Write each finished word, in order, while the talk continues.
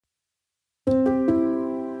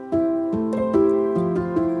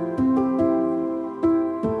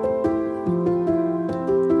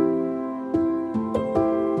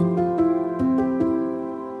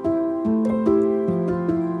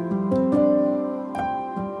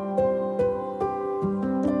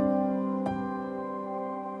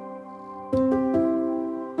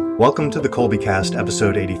Welcome to the Colbycast,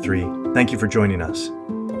 episode 83. Thank you for joining us.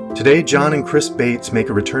 Today, John and Chris Bates make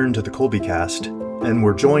a return to the Colbycast, and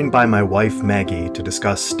we're joined by my wife, Maggie, to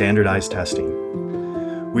discuss standardized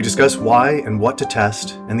testing. We discuss why and what to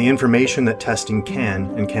test, and the information that testing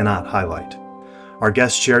can and cannot highlight. Our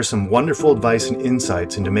guests share some wonderful advice and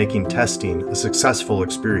insights into making testing a successful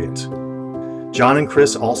experience. John and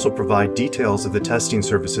Chris also provide details of the testing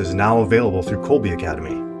services now available through Colby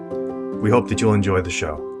Academy. We hope that you'll enjoy the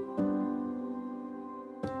show.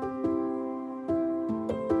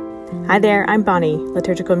 Hi there, I'm Bonnie,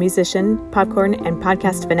 liturgical musician, popcorn and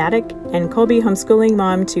podcast fanatic, and Colby homeschooling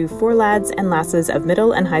mom to 4 lads and lasses of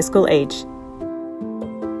middle and high school age.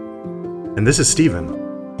 And this is Stephen,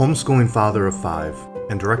 homeschooling father of 5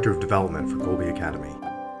 and director of development for Colby Academy.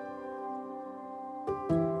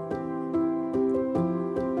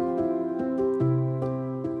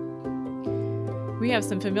 We have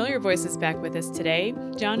some familiar voices back with us today.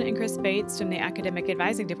 John and Chris Bates from the Academic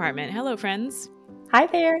Advising Department. Hello, friends. Hi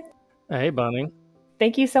there. Hey, Bonnie.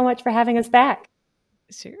 Thank you so much for having us back.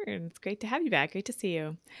 Sure, it's great to have you back. Great to see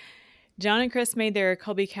you. John and Chris made their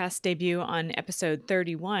Colbycast debut on episode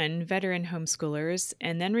 31, Veteran Homeschoolers,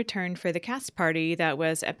 and then returned for the cast party that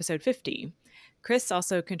was episode 50. Chris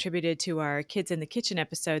also contributed to our Kids in the Kitchen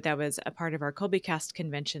episode that was a part of our Colbycast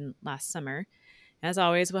convention last summer. As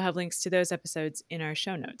always, we'll have links to those episodes in our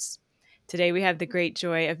show notes. Today, we have the great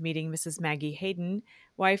joy of meeting Mrs. Maggie Hayden,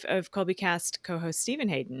 wife of Colbycast co-host Stephen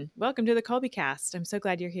Hayden. Welcome to the Colbycast. I'm so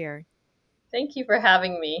glad you're here. Thank you for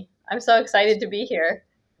having me. I'm so excited to be here.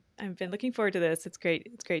 I've been looking forward to this. It's great.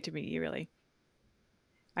 It's great to meet you, really.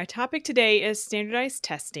 Our topic today is standardized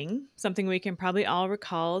testing, something we can probably all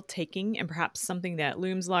recall taking, and perhaps something that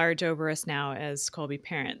looms large over us now as Colby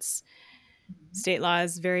parents. State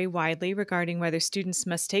laws vary widely regarding whether students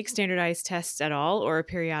must take standardized tests at all or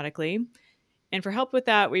periodically. And for help with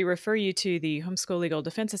that, we refer you to the Homeschool Legal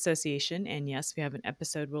Defense Association. And yes, we have an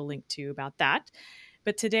episode we'll link to about that.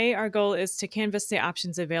 But today, our goal is to canvass the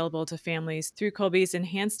options available to families through Colby's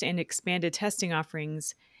enhanced and expanded testing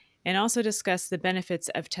offerings, and also discuss the benefits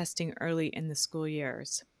of testing early in the school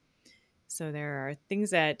years. So there are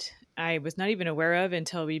things that I was not even aware of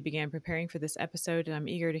until we began preparing for this episode, and I'm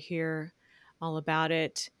eager to hear all about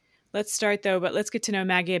it. Let's start, though, but let's get to know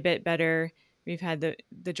Maggie a bit better. We've had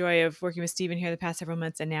the joy of working with Stephen here the past several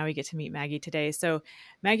months, and now we get to meet Maggie today. So,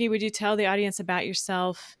 Maggie, would you tell the audience about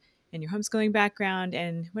yourself and your homeschooling background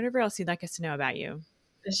and whatever else you'd like us to know about you?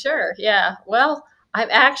 Sure. Yeah. Well,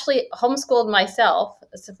 I've actually homeschooled myself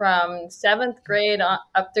from 7th grade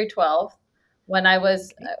up through 12th when I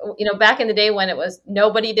was, back in the day when it was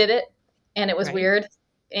nobody did it and it was weird.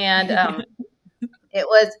 And it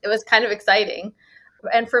was kind of exciting.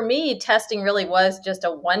 And for me, testing really was just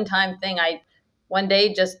a one-time thing. I one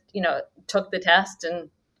day just, took the test, and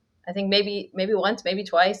I think maybe once, maybe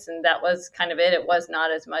twice, and that was kind of it. It was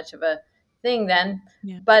not as much of a thing then.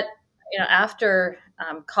 Yeah. But, after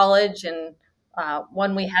college and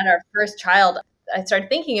when we had our first child, I started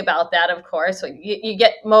thinking about that, of course. You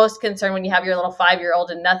get most concerned when you have your little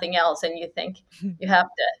 5-year-old and nothing else, and you think you have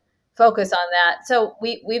to focus on that. So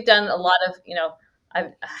we've done a lot of,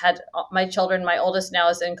 I've had my children. My oldest now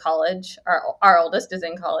is in college. Our oldest is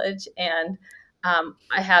in college, and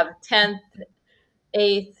I have 10th,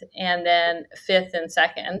 8th, and then 5th and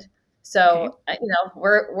 2nd. So okay.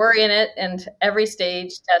 We're in it, and every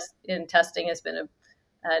stage testing has been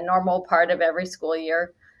a normal part of every school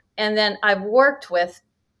year. And then I've worked with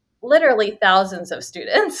literally thousands of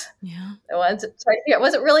students. Yeah, it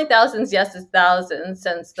wasn't really thousands. Yes, it's thousands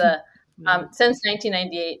since since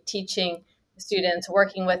 1998 teaching students,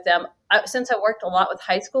 working with them. Since I worked a lot with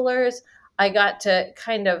high schoolers, I got to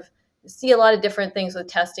kind of see a lot of different things with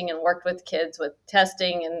testing and worked with kids with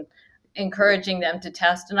testing and encouraging them to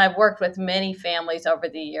test. And I've worked with many families over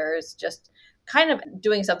the years, just kind of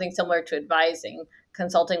doing something similar to advising,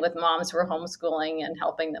 consulting with moms who are homeschooling and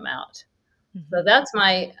helping them out. Mm-hmm. So that's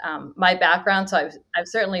my background. So I've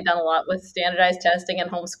certainly done a lot with standardized testing and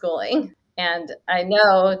homeschooling. And I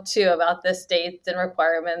know, too, about the states and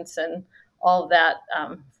requirements and all of that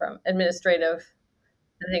from administrative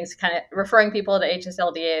things, kind of referring people to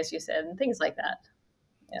HSLDA, as you said, and things like that.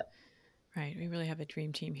 Yep. Right. We really have a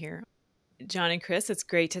dream team here. John and Chris, it's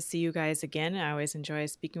great to see you guys again. I always enjoy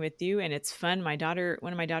speaking with you, and it's fun.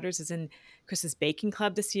 One of my daughters is in Chris's baking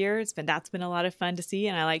club this year. That's been a lot of fun to see,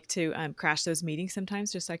 and I like to crash those meetings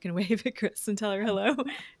sometimes just so I can wave at Chris and tell her hello.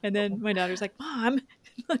 And then my daughter's like, "Mom,"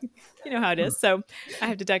 you know how it is. So I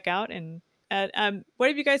have to duck out. And what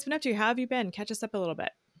have you guys been up to? How have you been? Catch us up a little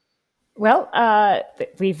bit. Well,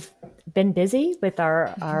 we've been busy with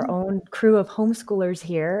our own crew of homeschoolers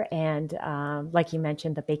here. And like you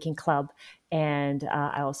mentioned, the baking club. And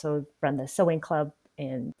I also run the sewing club,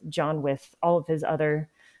 and John with all of his other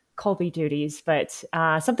Colby duties. But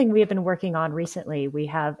something we have been working on recently, we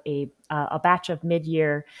have a batch of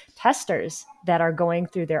mid-year testers that are going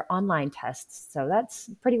through their online tests. So that's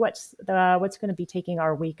pretty much what's going to be taking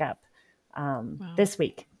our week up this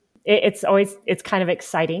week. It's kind of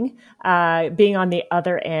exciting being on the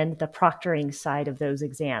other end, the proctoring side of those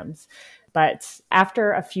exams. But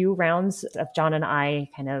after a few rounds of John and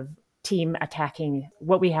I kind of team attacking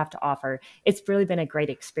what we have to offer, it's really been a great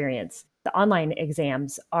experience. The online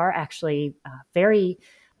exams are actually very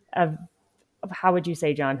how would you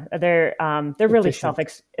say, John? They're really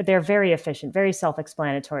they're very efficient, very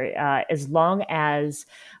self-explanatory. As long as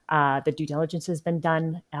the due diligence has been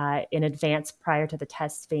done in advance prior to the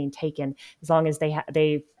tests being taken, as long as they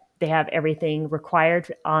have everything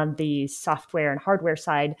required on the software and hardware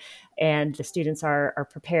side, and the students are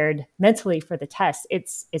prepared mentally for the test,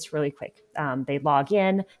 it's really quick. They log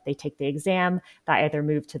in, they take the exam, they either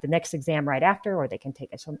move to the next exam right after, or they can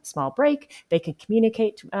take a small break. They can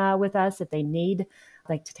communicate with us if they need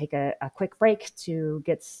like to take a quick break to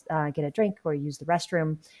get a drink or use the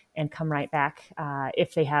restroom and come right back.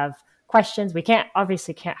 If they have questions, we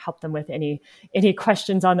obviously can't help them with any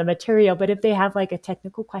questions on the material, but if they have like a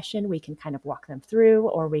technical question, we can kind of walk them through,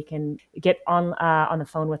 or we can get on the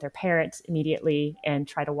phone with their parents immediately and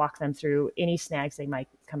try to walk them through any snags they might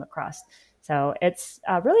come across. So it's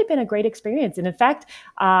really been a great experience. And in fact,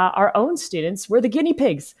 our own students were the guinea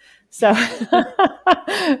pigs. So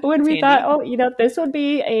when we thought, this would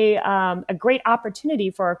be a great opportunity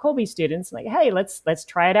for our Colby students, like, hey, let's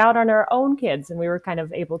try it out on our own kids. And we were kind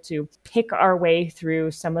of able to pick our way through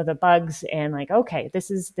some of the bugs and like, okay, this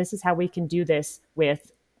is how we can do this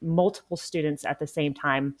with multiple students at the same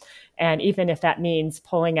time. And even if that means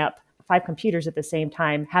pulling up 5 computers at the same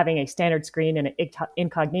time, having a standard screen and an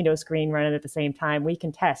incognito screen running at the same time, we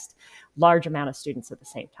can test large amount of students at the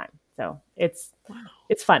same time. So it's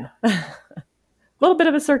fun. A little bit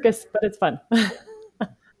of a circus, but it's fun.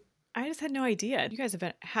 I just had no idea. You guys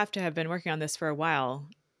have to have been working on this for a while.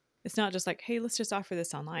 It's not just like, hey, let's just offer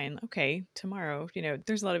this online. Okay, tomorrow.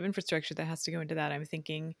 There's a lot of infrastructure that has to go into that, I'm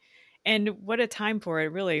thinking. And what a time for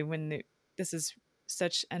it, really, when this is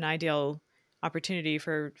such an ideal opportunity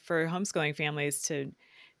for homeschooling families to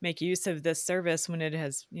make use of this service when it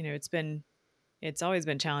has, it's always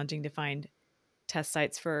been challenging to find test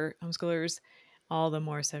sites for homeschoolers, all the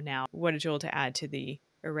more so now. What a jewel to add to the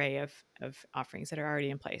array of offerings that are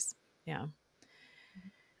already in place. Yeah.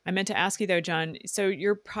 I meant to ask you though, John, so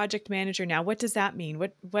you're project manager now. What does that mean?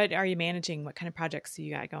 What are you managing? What kind of projects do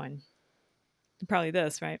you got going? Probably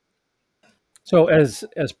this, right? So as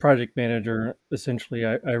project manager, essentially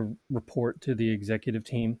I report to the executive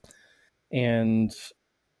team, and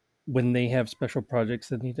when they have special projects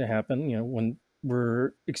that need to happen, when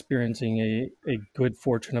we're experiencing a good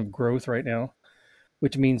fortune of growth right now,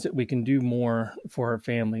 which means that we can do more for our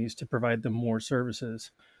families to provide them more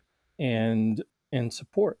services and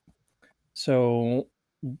support. So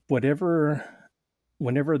whenever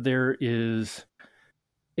there is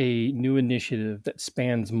a new initiative that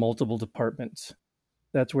spans multiple departments,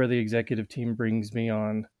 that's where the executive team brings me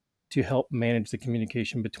on to help manage the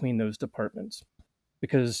communication between those departments.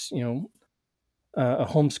 Because, a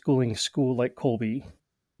homeschooling school like Colby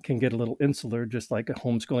can get a little insular, just like a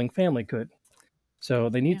homeschooling family could. So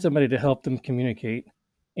they need somebody to help them communicate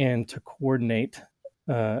and to coordinate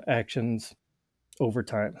actions over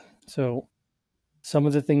time. So some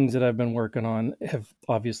of the things that I've been working on have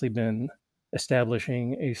obviously been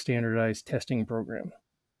establishing a standardized testing program.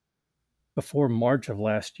 Before March of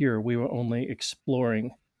last year, we were only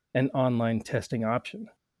exploring an online testing option.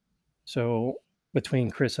 So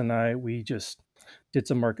between Chris and I, we just did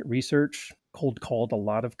some market research, cold called a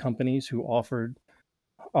lot of companies who offered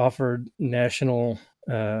national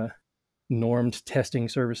normed testing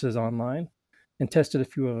services online, and tested a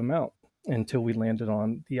few of them out until we landed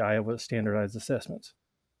on the Iowa standardized assessments.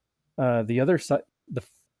 The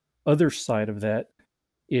other side of that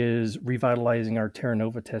is revitalizing our Terra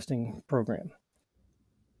Nova testing program.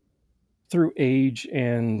 Through age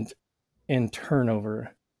and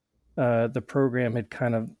turnover, the program had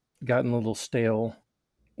kind of gotten a little stale,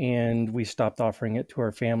 and we stopped offering it to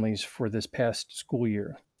our families for this past school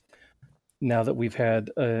year. Now that we've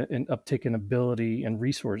had an uptick in ability and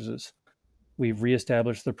resources, we've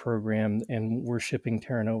reestablished the program, and we're shipping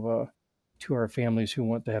Terra Nova to our families who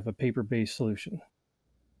want to have a paper-based solution.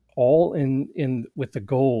 All in with the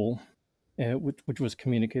goal, which was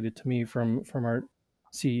communicated to me from our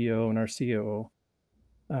CEO and our COO,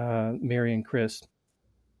 Mary and Chris,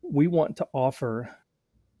 we want to offer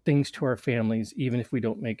things to our families, even if we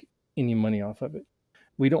don't make any money off of it.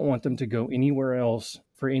 We don't want them to go anywhere else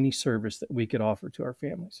for any service that we could offer to our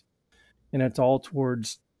families. And it's all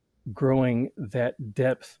towards growing that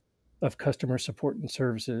depth of customer support and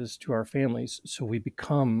services to our families so we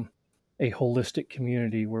become a holistic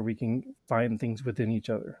community where we can find things within each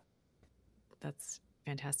other. That's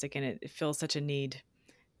fantastic. And it fills such a need.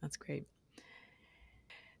 That's great.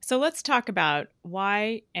 So let's talk about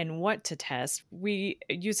why and what to test. We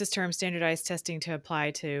use this term standardized testing to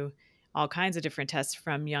apply to all kinds of different tests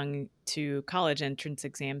from young to college entrance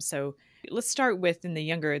exams. So let's start with in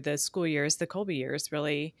the school years, the Kolbe years,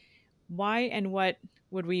 really. Why and what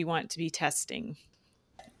would we want to be testing?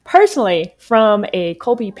 Personally, from a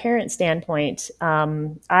Kolbe parent standpoint,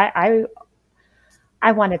 I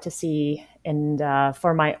wanted to see, and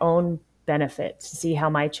for my own benefit, to see how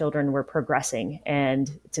my children were progressing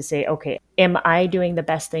and to say, okay, am I doing the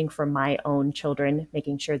best thing for my own children,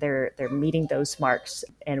 making sure they're meeting those marks,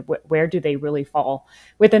 and where do they really fall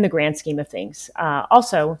within the grand scheme of things?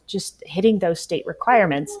 Also, just hitting those state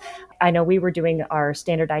requirements. I know we were doing our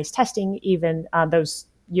standardized testing even those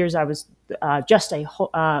years I was just a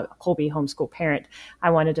Kolbe homeschool parent.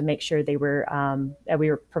 I wanted to make sure that we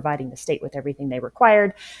were providing the state with everything they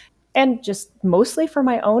required. And just mostly for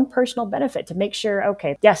my own personal benefit to make sure,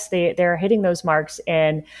 okay, yes, they're hitting those marks.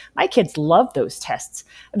 And my kids love those tests.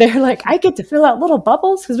 They're like, I get to fill out little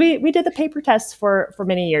bubbles because we did the paper tests for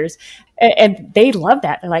many years. And they love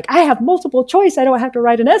that. They're like, I have multiple choice. I don't have to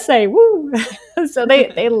write an essay. Woo! So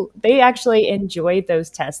they actually enjoyed those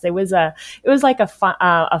tests. It was like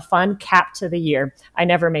a fun cap to the year. I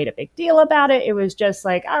never made a big deal about it. It was just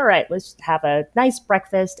like, all right, let's have a nice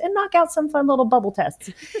breakfast and knock out some fun little bubble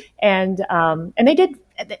tests. And they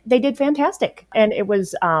did fantastic. And it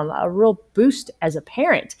was a real boost as a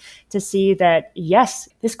parent to see that, yes,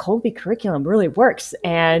 this Kolbe curriculum really works.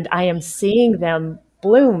 And I am seeing them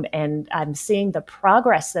bloom, and I'm seeing the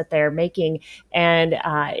progress that they're making. And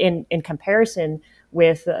in comparison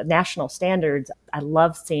with national standards, I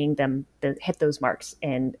love seeing them hit those marks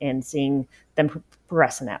and seeing them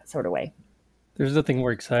progress in that sort of way. There's nothing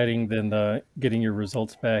more exciting than getting your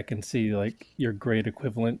results back and see like your grade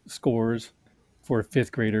equivalent scores for a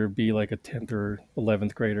fifth grader be like a 10th or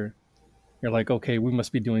 11th grader. You're like, okay, we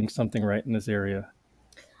must be doing something right in this area.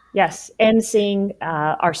 Yes, and seeing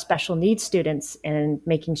our special needs students and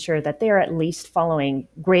making sure that they're at least following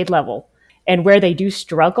grade level. And where they do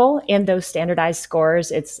struggle in those standardized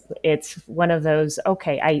scores, it's one of those,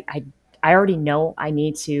 okay, I already know I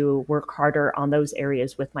need to work harder on those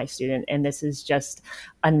areas with my student. And this is just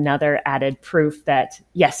another added proof that,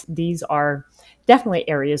 yes, these are definitely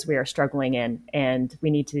areas we are struggling in. And we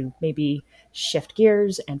need to maybe shift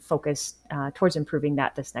gears and focus towards improving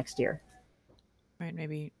that this next year. Right,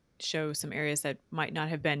 maybe show some areas that might not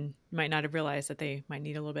have realized that they might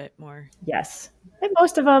need a little bit more. Yes. And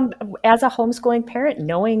most of them, as a homeschooling parent,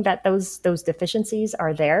 knowing that those deficiencies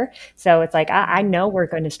are there. So it's like, I know we're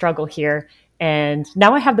going to struggle here. And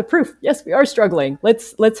now I have the proof. Yes, we are struggling.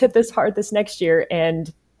 Let's hit this hard this next year.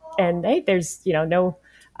 And hey, there's, no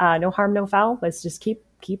harm, no foul. Let's just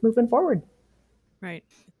keep moving forward. Right.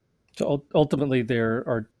 So ultimately there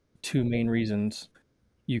are two main reasons.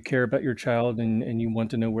 You care about your child and you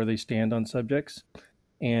want to know where they stand on subjects.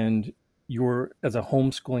 And as a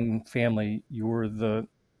homeschooling family, you're the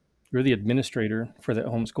administrator for that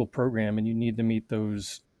homeschool program, and you need to meet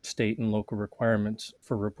those state and local requirements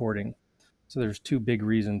for reporting. So there's two big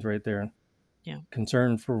reasons right there. Yeah.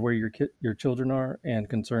 Concern for where your children are and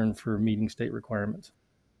concern for meeting state requirements.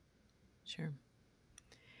 Sure.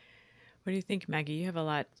 What do you think, Maggie? You have a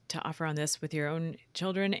lot to offer on this with your own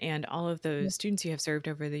children and all of the students you have served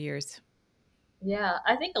over the years. Yeah,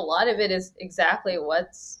 I think a lot of it is exactly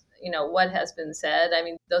what has been said. I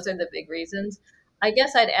mean, those are the big reasons. I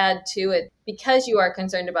guess I'd add to it, because you are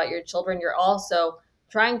concerned about your children, you're also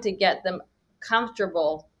trying to get them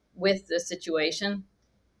comfortable with the situation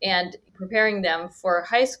and preparing them for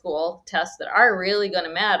high school tests that are really going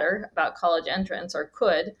to matter about college entrance, or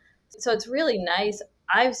could. So it's really nice.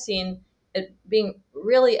 I've seen it being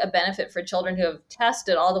really a benefit for children who have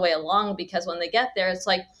tested all the way along, because when they get there, it's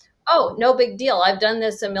like, oh, no big deal. I've done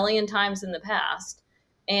this a million times in the past,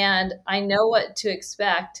 and I know what to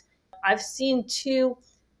expect. I've seen two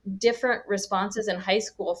different responses in high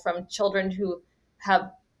school from children who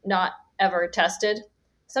have not ever tested.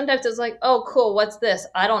 Sometimes it's like, oh, cool, what's this?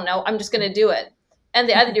 I don't know. I'm just going to do it. And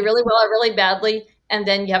they either do really well or really badly, and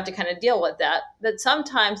then you have to kind of deal with that. But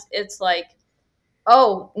sometimes it's like,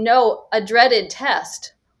 oh, no, a dreaded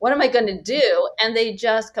test. What am I going to do? And they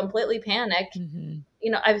just completely panic. Mm-hmm.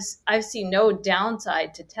 I've seen no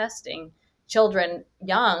downside to testing children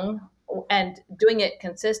young and doing it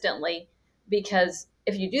consistently, because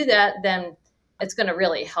if you do that, then it's going to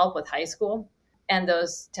really help with high school and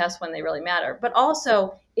those tests when they really matter. But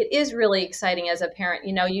also, it is really exciting as a parent.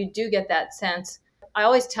 You do get that sense. I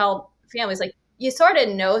always tell families, like, you sort of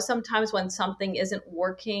know sometimes when something isn't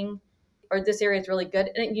working or this area is really good,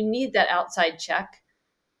 and you need that outside check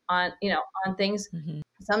on things. Mm-hmm.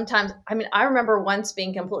 Sometimes, I remember once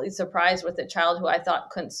being completely surprised with a child who I thought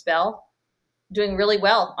couldn't spell, doing really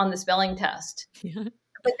well on the spelling test. Yeah.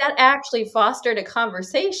 But that actually fostered a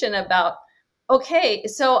conversation about, okay,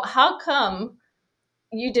 so how come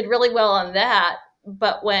you did really well on that,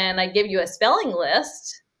 but when I give you a spelling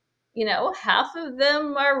list, half of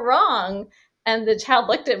them are wrong? And the child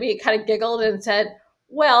looked at me, kind of giggled and said,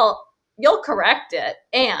 well, you'll correct it.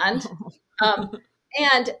 And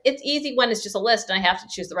it's easy when it's just a list and I have to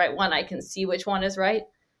choose the right one. I can see which one is right.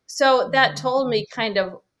 So that told me kind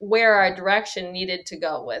of where our direction needed to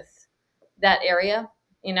go with that area,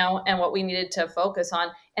 and what we needed to focus on.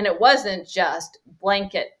 And it wasn't just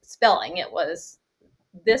blanket spelling. It was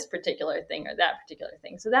this particular thing or that particular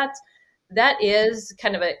thing. So that is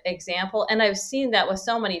kind of an example. And I've seen that with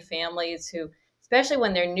so many families who, especially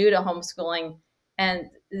when they're new to homeschooling and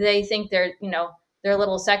they think their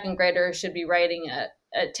little second grader should be writing a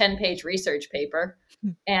 10-page research paper,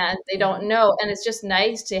 and they don't know. And it's just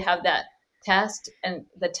nice to have that test and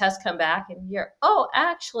the test come back and hear, oh,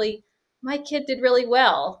 actually, my kid did really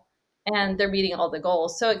well and they're meeting all the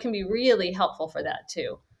goals. So it can be really helpful for that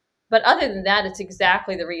too. But other than that, it's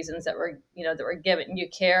exactly the reasons that we're given. You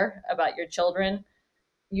care about your children.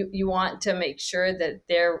 You want to make sure that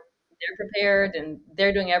they're prepared and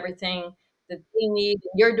they're doing everything that they need.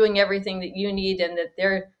 You're doing everything that you need, and that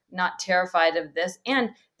they're not terrified of this.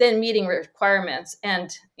 And then meeting requirements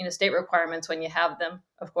and state requirements when you have them,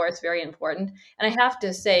 of course, very important. And I have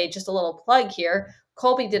to say, just a little plug here,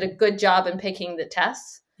 Colby did a good job in picking the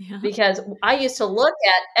tests, because I used to look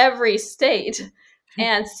at every state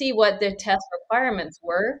and see what their test requirements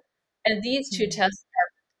were. And these two tests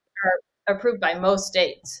are approved by most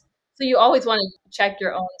states. So you always want to check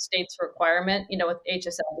your own state's requirement, with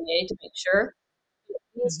HSLDA, to make sure.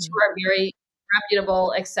 These two are very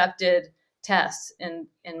reputable, accepted tests in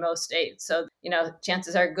most states. So,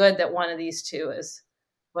 chances are good that one of these two is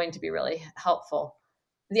going to be really helpful.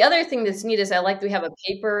 The other thing that's neat is I like that we have a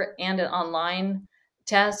paper and an online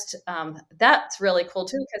test. That's really cool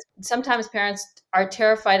too, because sometimes parents are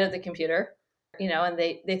terrified of the computer, and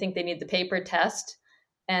they think they need the paper test.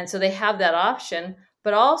 And so they have that option.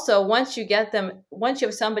 But also, once you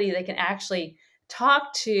have somebody they can actually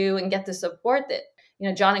talk to and get the support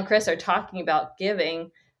that, John and Chris are talking about giving,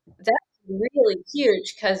 that's really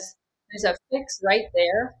huge, because there's a fix right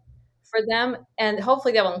there for them. And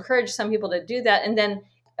hopefully that will encourage some people to do that. And then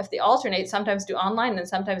if they alternate, sometimes do online and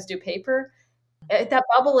sometimes do paper, that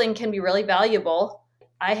bubbling can be really valuable.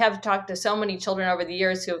 I have talked to so many children over the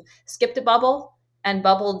years who have skipped a bubble and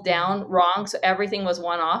bubbled down wrong, so everything was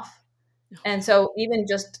one off. And so even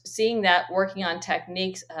just seeing that, working on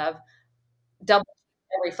techniques of double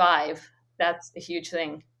every 5, that's a huge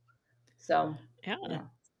thing. So Yeah.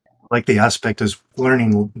 Like the aspect is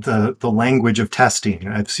learning the language of testing.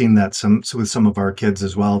 I've seen that with some of our kids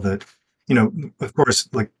as well, that, of course,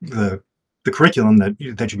 like the curriculum that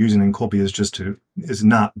you're using in Colby is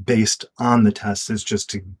not based on the tests. It's just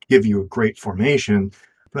to give you a great formation.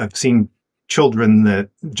 But I've seen children that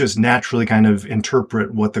just naturally kind of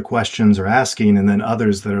interpret what the questions are asking, and then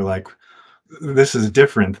others that are like, this is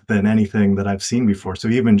different than anything that I've seen before. So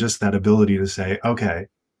even just that ability to say, okay,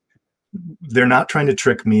 they're not trying to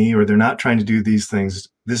trick me, or they're not trying to do these things.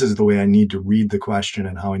 This is the way I need to read the question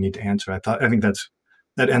and how I need to answer. I think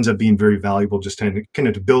that ends up being very valuable, just to kind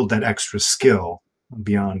of to build that extra skill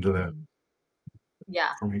beyond the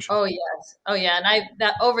formation. Oh yes. Oh yeah. And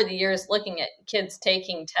that over the years, looking at kids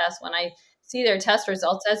taking tests, when I see their test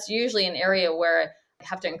results, that's usually an area where I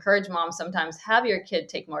have to encourage moms sometimes, have your kid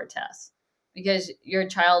take more tests, because your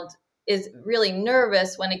child is really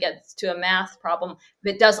nervous when it gets to a math problem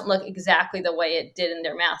if it doesn't look exactly the way it did in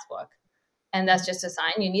their math book. And that's just a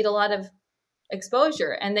sign you need a lot of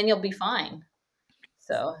exposure, and then you'll be fine.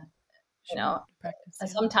 So,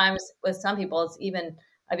 sometimes with some people,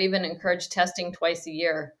 I've even encouraged testing twice a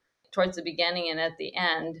year, towards the beginning and at the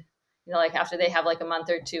end, like after they have like a month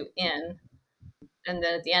or two in, and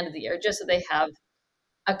then at the end of the year, just so they have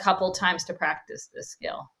a couple times to practice this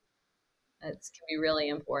skill. It can be really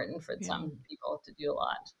important for some people to do a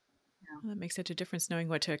lot. Well, that makes such a difference, knowing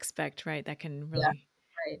what to expect, right? That can really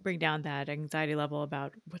Right. bring down that anxiety level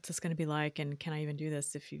about what's this going to be like, and can I even do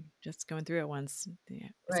this if you just going through it once? Yeah,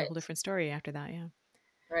 it's a whole Right. different story after that. Yeah,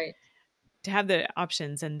 Right. to have the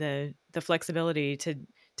options and the flexibility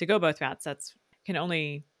to go both routes, that's can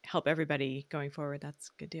only help everybody going forward. That's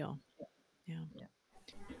a good deal. Yeah. Yeah.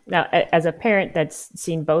 Now, as a parent that's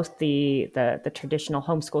seen both the traditional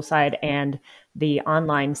homeschool side and the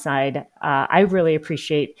online side, I really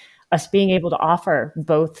appreciate us being able to offer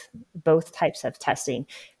both types of testing,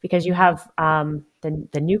 because you have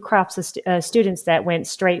the new crops of students that went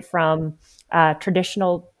straight from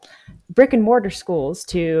traditional brick and mortar schools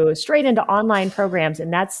to straight into online programs,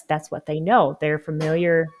 and that's what they know. They're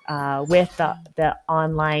familiar with the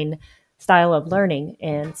online style of learning,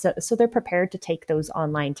 and so they're prepared to take those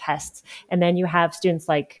online tests. And then you have students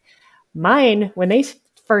like mine, when they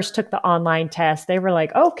first took the online test, they were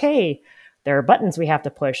like, okay, there are buttons we have to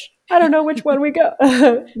push. I don't know which one we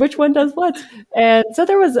go, which one does what. And so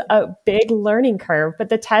there was a big learning curve, but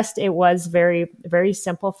the test, it was very, very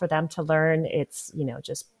simple for them to learn. It's,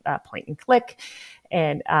 just point and click.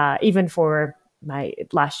 And even for my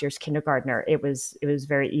last year's kindergartner, it was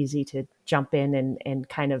very easy to jump in and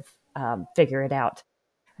kind of figure it out.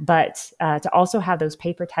 But to also have those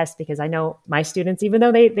paper tests, because I know my students, even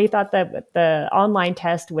though they thought that the online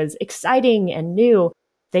test was exciting and new,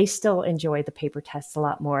 they still enjoy the paper tests a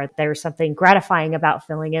lot more. There's something gratifying about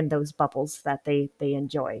filling in those bubbles that they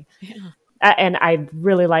enjoy. Yeah. And I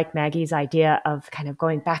really like Maggie's idea of kind of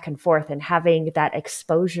going back and forth and having that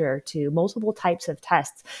exposure to multiple types of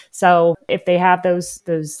tests. So if they have those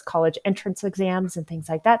college entrance exams and things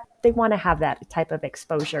like that, they want to have that type of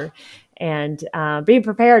exposure and be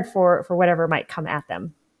prepared for whatever might come at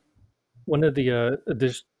them. One of the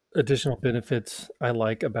additional benefits I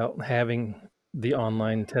like about having the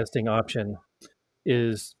online testing option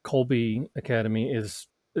is Colby Academy it's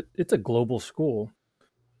a global school.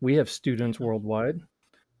 We have students worldwide,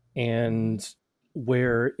 and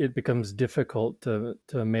where it becomes difficult to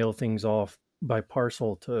mail things off by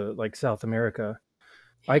parcel to like South America,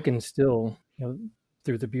 I can still,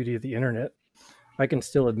 through the beauty of the internet, I can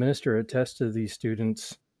still administer a test to these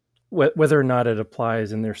students, whether or not it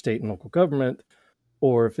applies in their state and local government,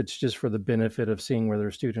 or if it's just for the benefit of seeing where their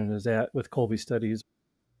student is at with Colby Studies.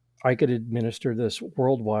 I could administer this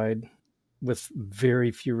worldwide with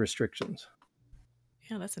very few restrictions.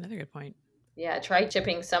 Yeah, that's another good point. Yeah. Try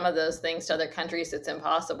shipping some of those things to other countries. It's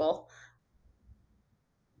impossible.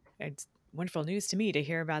 It's wonderful news to me to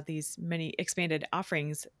hear about these many expanded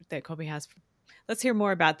offerings that Colby has. Let's hear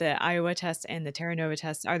more about the Iowa test and the Terra Nova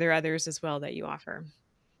test. Are there others as well that you offer?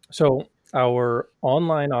 So our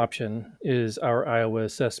online option is our Iowa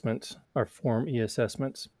assessments, our Form E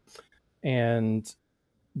assessments, and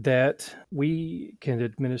that we can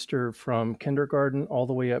administer from kindergarten all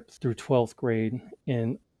the way up through 12th grade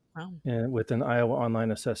Wow. with an Iowa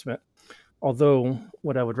online assessment. Although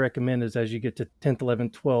what I would recommend is as you get to 10th,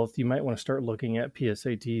 11th, 12th, you might want to start looking at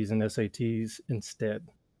PSATs and SATs instead,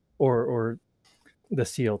 or the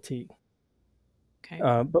CLT. Okay.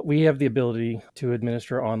 But we have the ability to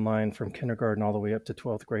administer online from kindergarten all the way up to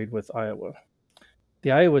 12th grade with Iowa.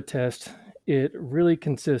 The Iowa test, it really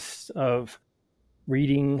consists of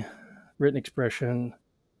reading, written expression,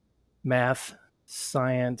 math,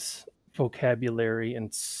 science, vocabulary,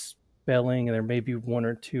 and spelling. And there may be one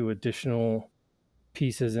or two additional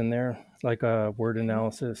pieces in there, like a word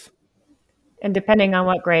analysis. And depending on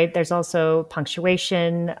what grade, there's also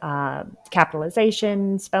punctuation,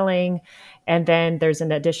 capitalization, spelling, and then there's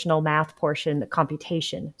an additional math portion, the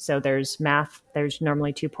computation. So there's math, there's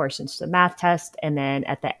normally two portions to the math test. And then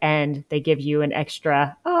at the end, they give you an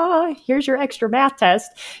extra, here's your extra math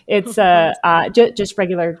test. It's just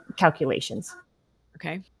regular calculations.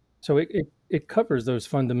 Okay. So it covers those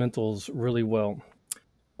fundamentals really well.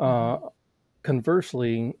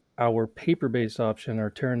 Conversely, our paper-based option,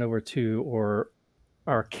 our Terra Nova 2, or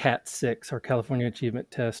our CAT 6, our California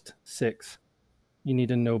Achievement Test 6, you need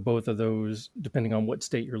to know both of those depending on what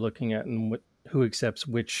state you're looking at and who accepts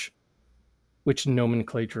which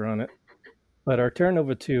nomenclature on it. But our Terra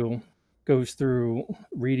Nova 2 goes through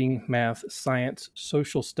reading, math, science,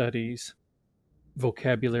 social studies,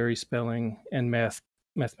 vocabulary, spelling, and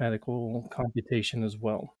mathematical computation as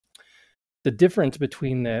well. The difference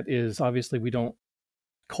between that is obviously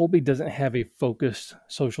Colby doesn't have a focused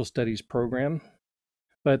social studies program,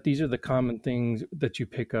 but these are the common things that you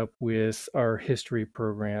pick up with our history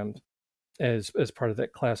program as part of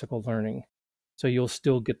that classical learning. So you'll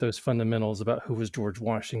still get those fundamentals about who was George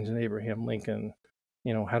Washington, Abraham Lincoln,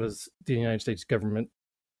 how does the United States government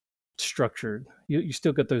structured. You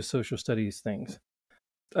still get those social studies things.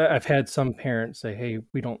 I've had some parents say, hey,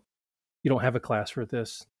 we don't you don't have a class for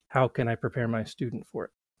this. How can I prepare my student for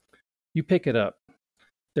it? You pick it up.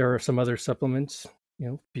 There are some other supplements,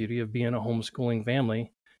 beauty of being a homeschooling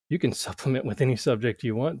family. You can supplement with any subject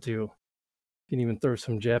you want to. You can even throw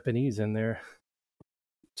some Japanese in there.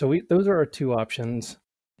 So those are our two options.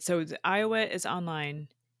 So the Iowa is online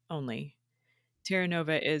only. Terra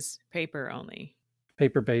Nova is paper only.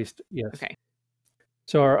 Paper-based, yes. Okay.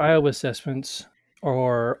 So our Iowa assessments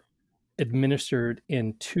are administered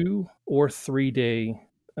in 2 or 3 day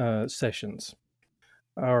sessions.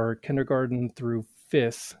 Our kindergarten through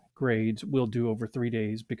 5th grades will do over 3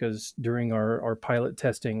 days because during our pilot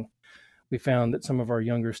testing, we found that some of our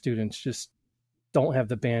younger students just don't have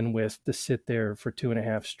the bandwidth to sit there for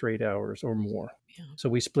 2.5 straight hours or more. Yeah. So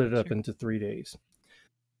we split it up into 3 days.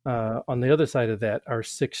 On the other side of that, our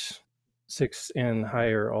six and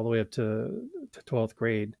higher, all the way up to 12th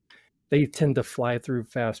grade, they tend to fly through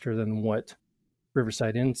faster than what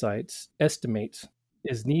Riverside Insights estimates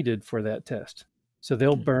is needed for that test. So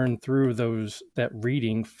they'll burn through that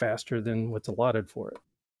reading faster than what's allotted for it.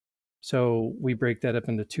 So we break that up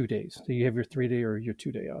into 2 days. So you have your 3-day or your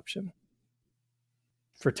 2-day option.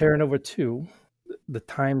 For Terra Nova 2, the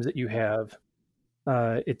times that you have,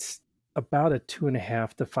 it's about a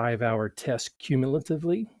 2.5 to 5 hour test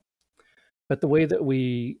cumulatively. But the way that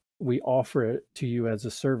we offer it to you as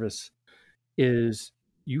a service is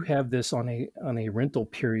you have this on a rental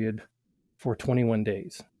period for 21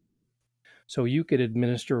 days. So you could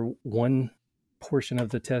administer one portion of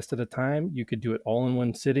the test at a time. You could do it all in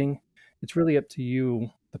one sitting. It's really up to you,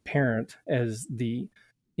 the parent, as the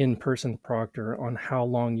in-person proctor, on how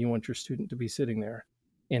long you want your student to be sitting there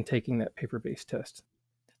and taking that paper-based test.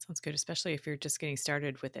 That sounds good, especially if you're just getting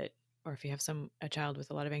started with it, or if you have a child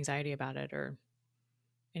with a lot of anxiety about it, or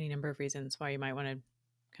any number of reasons why you might want to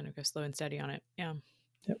kind of go slow and steady on it. Yeah.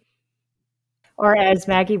 Yep. Or as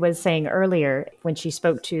Maggie was saying earlier, when she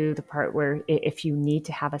spoke to the part where if you need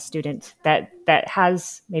to have a student that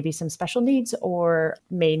has maybe some special needs or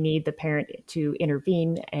may need the parent to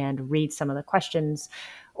intervene and read some of the questions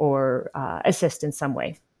or assist in some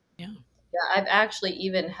way. Yeah. Yeah, I've actually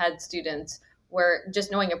even had students where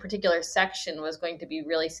just knowing a particular section was going to be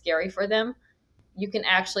really scary for them. You can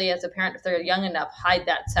actually, as a parent, if they're young enough, hide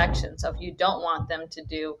that section. So if you don't want them to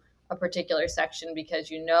do a particular section because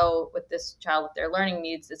you know with this child with their learning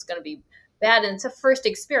needs, it's going to be bad. And it's a first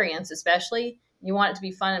experience, especially. You want it to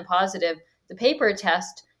be fun and positive. The paper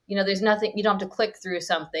test, there's nothing, you don't have to click through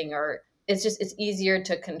something, or it's easier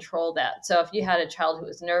to control that. So if you had a child who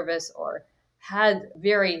was nervous or had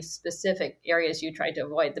very specific areas you tried to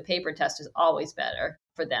avoid, the paper test is always better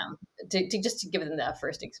for them to give them that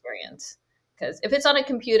first experience. Because if it's on a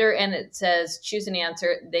computer and it says choose an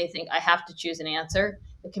answer, they think I have to choose an answer.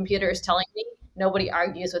 The computer is telling me. Nobody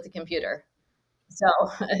argues with the computer. So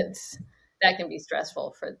that can be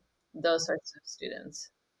stressful for those sorts of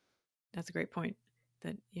students. That's a great point,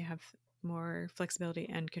 that you have more flexibility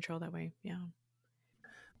and control that way. Yeah.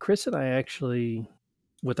 Chris and I actually,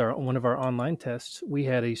 with one of our online tests, we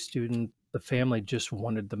had a student, the family just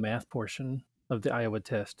wanted the math portion of the Iowa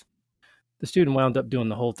test. The student wound up doing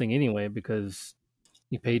the whole thing anyway because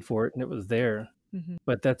he paid for it and it was there. Mm-hmm.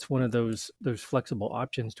 But that's one of those flexible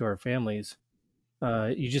options to our families.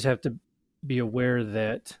 You just have to be aware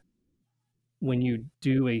that when you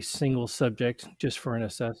do a single subject just for an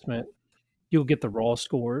assessment, you'll get the raw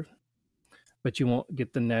score, but you won't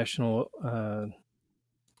get the national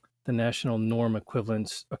norm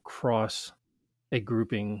equivalents across a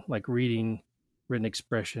grouping, like reading, written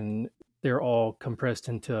expression. They're all compressed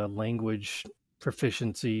into a language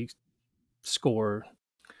proficiency score,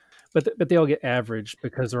 but they all get averaged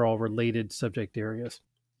because they're all related subject areas.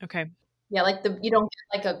 Okay. Yeah, like you don't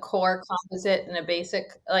get like a core composite and a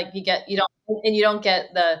basic, like you don't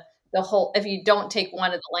get the whole, if you don't take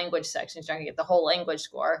one of the language sections, you're not gonna get the whole language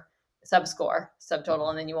score, subtotal,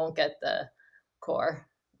 and then you won't get the core.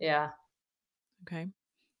 Yeah. Okay.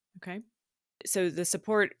 So the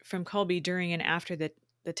support from Colby during and after the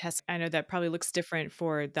test, I know that probably looks different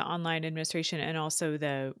for the online administration and also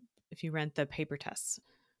if you rent the paper tests.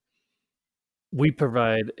 We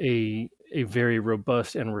provide a very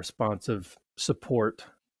robust and responsive support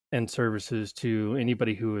and services to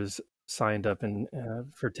anybody who is signed up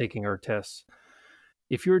for taking our tests.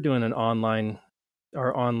 If you're doing our online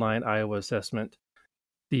Iowa assessment,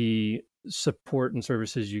 the support and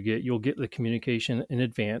services you'll get the communication in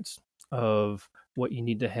advance of what you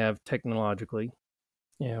need to have technologically.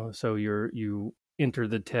 So you enter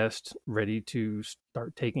the test ready to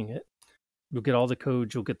start taking it. You'll get all the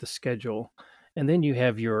codes, you'll get the schedule, and then you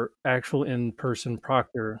have your actual in-person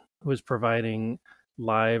proctor who is providing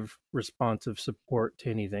live responsive support to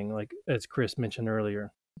anything, like as Chris mentioned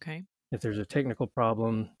earlier. Okay. If there's a technical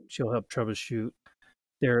problem, she'll help troubleshoot.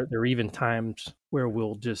 There are even times where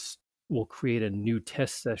we'll create a new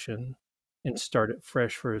test session and start it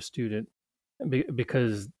fresh for a student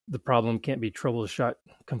because the problem can't be troubleshot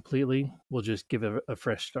completely. We'll just give it a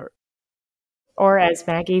fresh start. Or as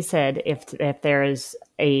Maggie said, if there is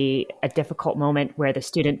a difficult moment where the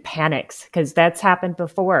student panics, because that's happened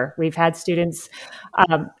before. We've had students,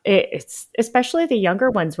 it's especially the younger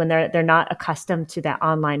ones when they're not accustomed to that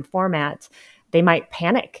online format, they might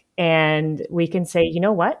panic, and we can say, you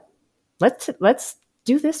know what, let's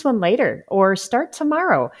do this one later or start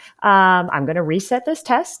tomorrow. I'm going to reset this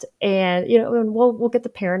test, and and we'll get the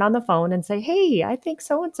parent on the phone and say, hey, I think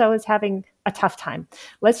so and so is having a tough time.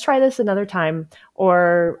 Let's try this another time,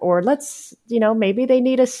 or let's maybe they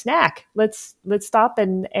need a snack. Let's stop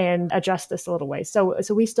and adjust this a little way. So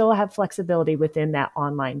we still have flexibility within that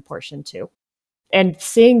online portion too, and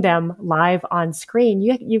seeing them live on screen,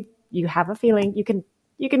 you have a feeling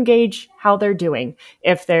you can gauge how they're doing,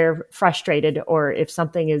 if they're frustrated or if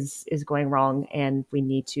something is going wrong and we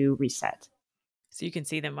need to reset. So you can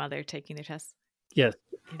see them while they're taking their tests. Yes.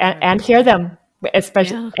 And hear them,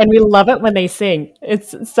 especially. Yeah. And we love it when they sing.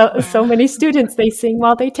 It's so many students, they sing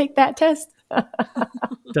while they take that test.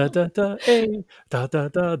 Da da da a da da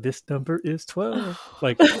da. This number is 12.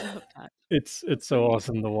 Like it's so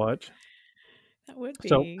awesome to watch. That would be.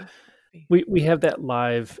 So we have that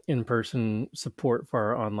live in-person support for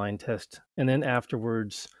our online test, and then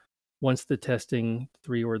afterwards, once the testing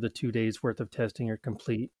 3 or the 2 days worth of testing are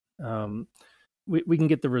complete, we can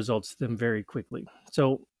get the results to them very quickly.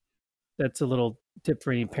 So that's a little tip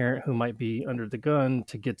for any parent who might be under the gun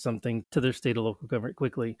to get something to their state or local government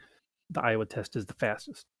quickly. The Iowa test is the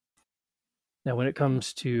fastest. Now, when it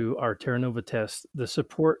comes to our Terra Nova test, the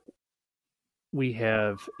support we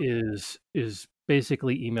have is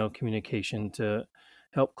basically email communication to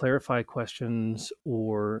help clarify questions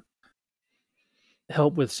or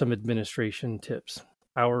help with some administration tips.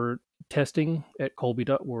 Our testing at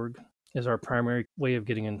Colby.org is our primary way of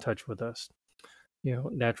getting in touch with us.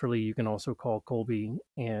 Naturally, you can also call Colby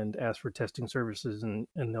and ask for testing services, and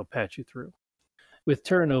they'll patch you through. With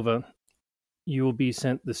Terra Nova, you will be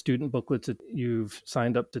sent the student booklets that you've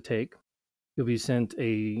signed up to take. You'll be sent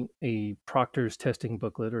a proctor's testing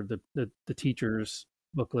booklet, or the teacher's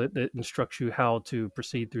booklet that instructs you how to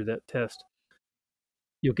proceed through that test.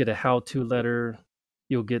 You'll get a how-to letter.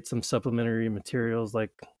 You'll get some supplementary materials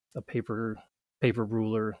like a paper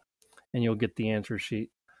ruler, and you'll get the answer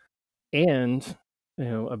sheet. And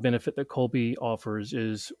a benefit that Colby offers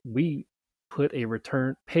is we put a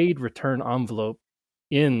paid return envelope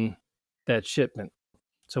in that shipment.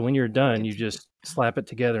 So when you're done, you just slap it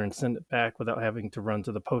together and send it back without having to run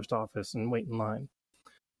to the post office and wait in line.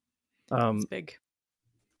 It's big.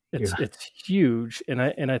 It's huge, and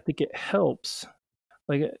I think it helps.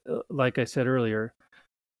 Like I said earlier,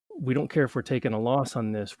 we don't care if we're taking a loss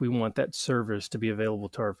on this. We want that service to be available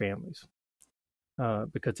to our families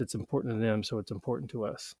because it's important to them, so it's important to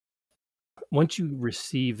us. Once you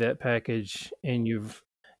receive that package and you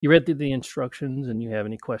read through the instructions and you have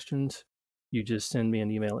any questions, you just send me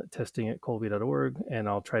an email at testing@colby.org, and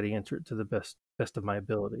I'll try to answer it to the best of my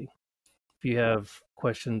ability. If you have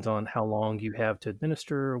questions on how long you have to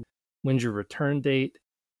administer, when's your return date,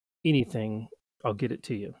 anything, I'll get it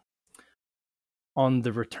to you. On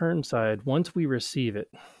the return side, once we receive it,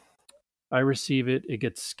 it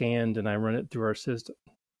gets scanned, and I run it through our system,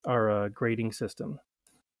 our grading system.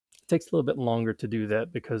 It takes a little bit longer to do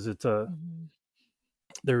that because it's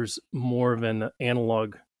there's more of an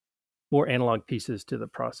analog pieces to the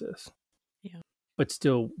process. Yeah. But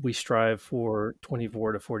still, we strive for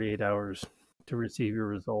 24 to 48 hours to receive your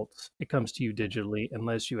results. It comes to you digitally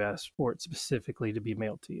unless you ask for it specifically to be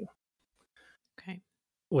mailed to you. Okay.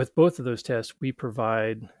 With both of those tests, we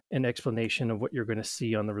provide an explanation of what you're going to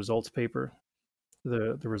see on the results paper,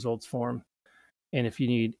 the results form. And if you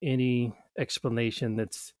need any explanation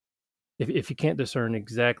if you can't discern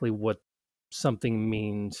exactly what something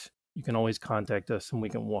means, you can always contact us and we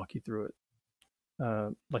can walk you through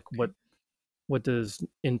it. What does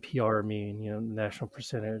NPR mean, national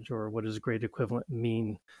percentage, or what does grade equivalent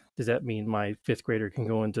mean? Does that mean my 5th grader can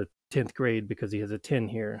go into 10th grade because he has a 10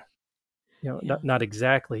 here? Not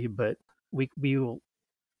exactly, but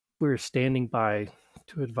we're standing by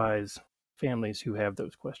to advise families who have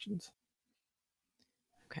those questions.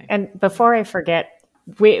 Okay. And before I forget,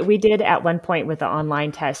 we did at one point with the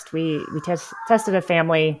online test, we tested a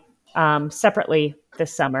family separately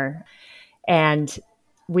this summer, and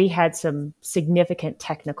we had some significant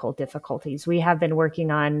technical difficulties. We have been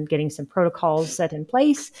working on getting some protocols set in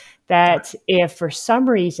place that if for some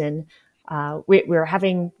reason we're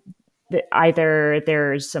having either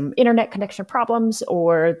there's some internet connection problems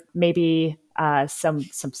or maybe some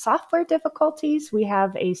software difficulties, we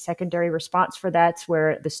have a secondary response for that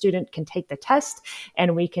where the student can take the test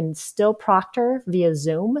and we can still proctor via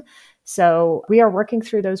Zoom. So we are working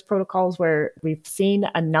through those protocols where we've seen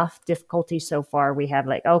enough difficulty so far. We have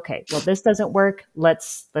like, okay, well, this doesn't work.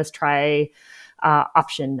 Let's try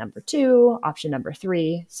option number 2, option number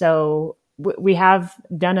 3. So we have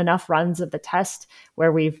done enough runs of the test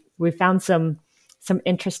where we've found some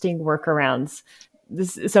interesting workarounds.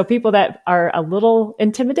 So people that are a little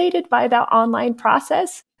intimidated by that online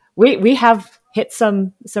process, we have hit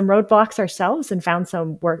some roadblocks ourselves and found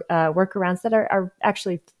some workarounds that are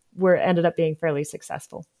actually ended up being fairly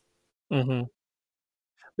successful. Mm-hmm.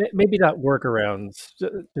 Maybe not workarounds,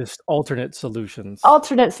 just alternate solutions.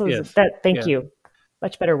 Alternate solutions. Yes. Thank you.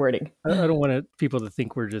 Much better wording. I don't want people to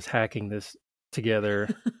think we're just hacking this together.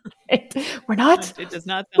 We're not. It does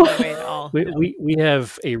not sound that way at all. We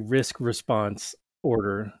have a risk response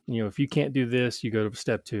order. If you can't do this, you go to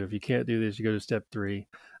step 2. If you can't do this, you go to step 3.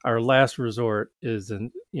 Our last resort is,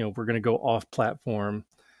 we're going to go off platform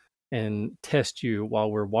and test you while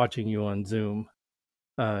we're watching you on Zoom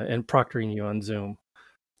and proctoring you on Zoom.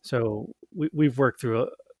 So we've worked through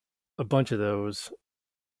a bunch of those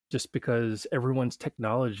just because everyone's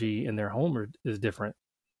technology in their home is different.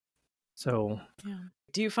 So, yeah.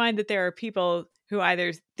 Do you find that there are people who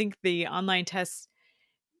either think the online tests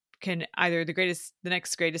can either the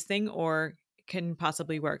next greatest thing or can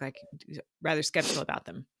possibly work, like rather skeptical about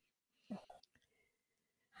them?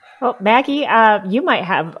 Well, Maggie, you might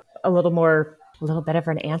have a little bit of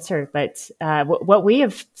an answer, but what we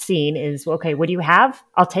have seen is, okay, what do you have?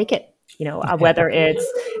 I'll take it. Whether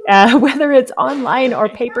it's online or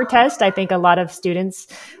paper test, I think a lot of students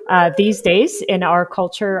these days in our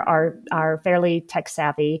culture are fairly tech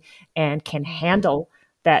savvy and can handle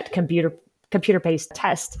that computer-based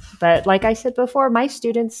test. But like I said before, my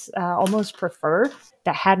students almost prefer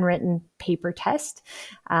that handwritten paper test.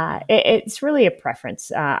 It's really a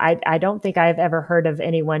preference. I don't think I've ever heard of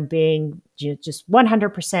anyone being just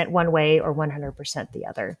 100% one way or 100% the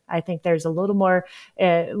other. I think there's a little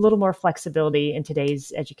more flexibility in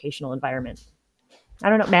today's educational environment. I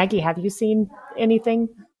don't know, Maggie, have you seen anything?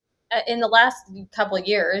 In the last couple of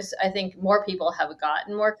years, I think more people have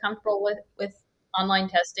gotten more comfortable with online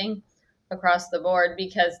testing across the board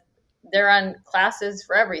because they're on classes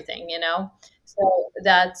for everything, So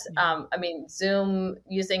that's, Zoom,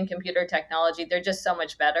 using computer technology, they're just so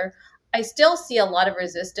much better. I still see a lot of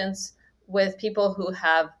resistance with people who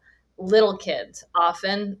have little kids.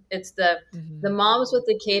 Often it's the moms with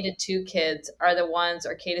the K-2 kids are the ones,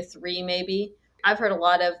 or K-3 maybe. I've heard a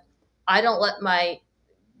lot of, I don't let my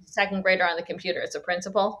second grader on the computer. It's a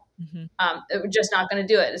principle. We're just not going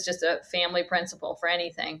to do it. It's just a family principle for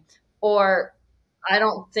anything. Or I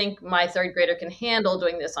don't think my third grader can handle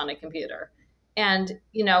doing this on a computer. And,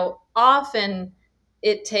 often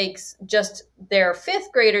it takes just their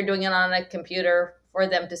fifth grader doing it on a computer for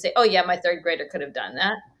them to say, oh yeah, my third grader could have done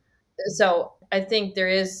that. So I think there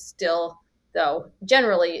is still, though,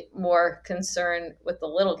 generally more concern with the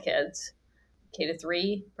little kids,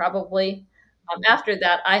 K-3 probably. After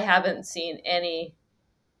that, I haven't seen any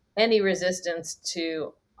resistance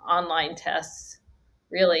to online tests,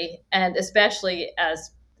 really, and especially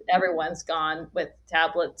as everyone's gone with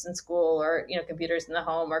tablets in school or computers in the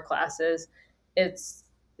home or classes, it's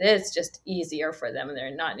just easier for them and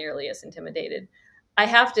they're not nearly as intimidated. I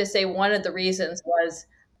have to say one of the reasons was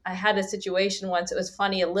I had a situation once. It was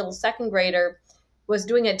funny. A little second grader was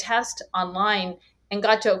doing a test online and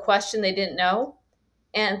got to a question they didn't know,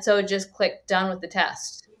 and so just clicked done with the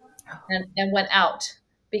test and went out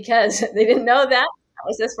because they didn't know that. That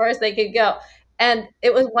was as far as they could go. And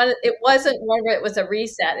it wasn't one where it was a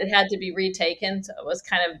reset. It had to be retaken. So it was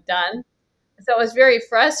kind of done. So it was very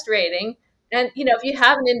frustrating. And, if you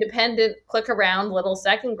have an independent click around little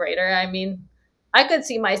second grader, I could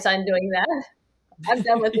see my son doing that. I'm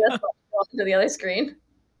done with this. I'll go to the other screen.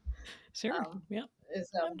 Sure. Yeah.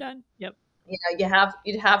 So, I'm done. Yep.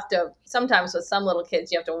 You'd have to, sometimes with some little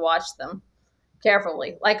kids, you have to watch them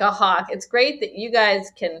carefully, like a hawk. It's great that you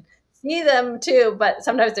guys can see them too, but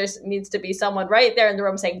sometimes there needs to be someone right there in the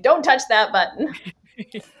room saying, don't touch that button.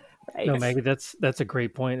 Right. No, Maggie, that's a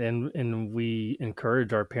great point. And we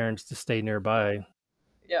encourage our parents to stay nearby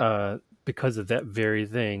because of that very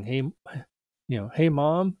thing. Hey,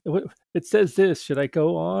 Mom, it says this, should I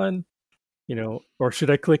go on? Or should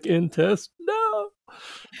I click in test? No.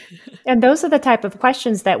 And those are the type of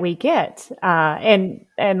questions that we get. And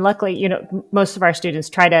luckily, most of our students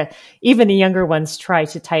try to, even the younger ones, try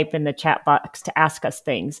to type in the chat box to ask us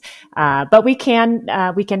things. But we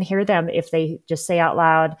can hear them if they just say out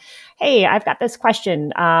loud, "Hey, I've got this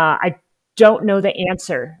question. I don't know the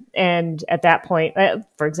answer." And at that point,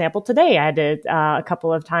 for example, today I did a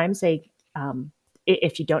couple of times say,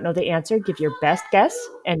 if you don't know the answer, give your best guess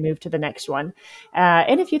and move to the next one.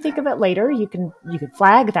 And if you think of it later, you can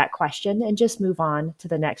flag that question and just move on to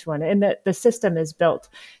the next one. And the system is built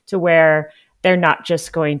to where they're not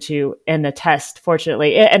just going to end the test,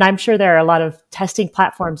 fortunately. And I'm sure there are a lot of testing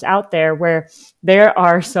platforms out there where there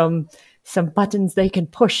are some buttons they can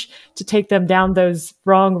push to take them down those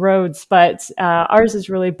wrong roads. But ours is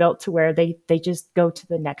really built to where they just go to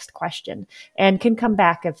the next question and can come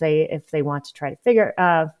back if they want to try to figure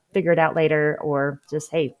it out later, or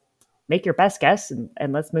just, hey, make your best guess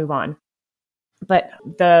and let's move on. But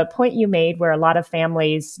the point you made, where a lot of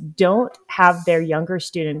families don't have their younger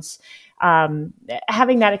students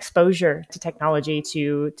having that exposure to technology,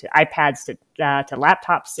 to iPads, to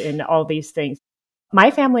laptops, and all these things. My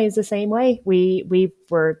family is the same way. We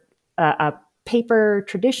were a paper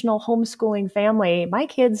traditional homeschooling family. My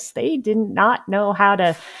kids, they did not know how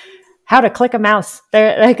to click a mouse.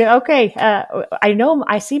 They're like, okay,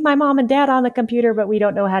 I see my mom and dad on the computer, but we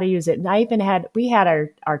don't know how to use it. And we had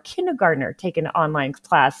our kindergartner take an online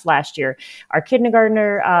class last year. Our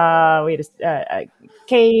kindergartner, we had a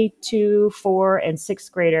K2, 4, and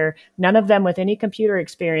 6th grader, none of them with any computer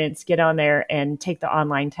experience, get on there and take the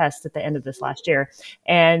online test at the end of this last year.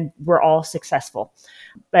 And we're all successful.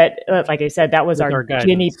 But like I said, that was With our guidance.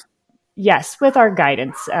 guinea. Yes, with our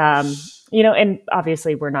guidance. And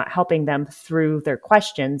obviously we're not helping them through their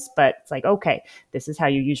questions, but it's like, okay, this is how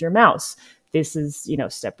you use your mouse. This is,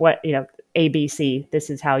 step what, ABC. This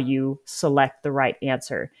is how you select the right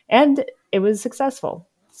answer. And it was successful.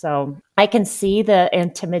 So I can see the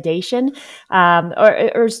intimidation,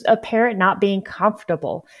 or a parent not being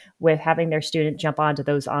comfortable with having their student jump onto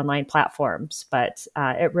those online platforms, but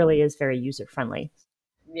it really is very user friendly.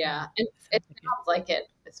 Yeah, it sounds like it,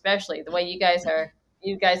 especially the way you guys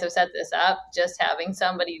have set this up. Just having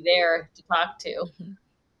somebody there to talk to Mhm.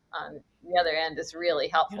 on the other end is really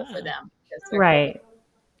helpful for them. Right.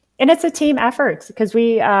 And it's a team effort, because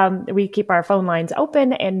we keep our phone lines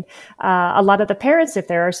open, and a lot of the parents, if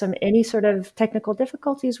there are any sort of technical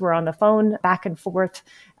difficulties, we're on the phone back and forth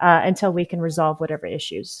until we can resolve whatever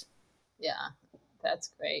issues. Yeah, that's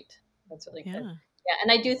great. That's really good. Yeah. Yeah,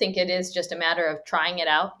 and I do think it is just a matter of trying it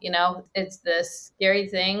out. It's this scary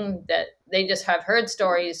thing that they just have heard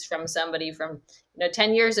stories from somebody from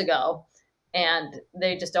 10 years ago, and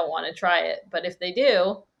they just don't want to try it. But if they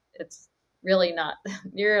do, it's really not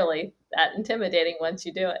nearly that intimidating once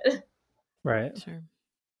you do it. Right. Sure.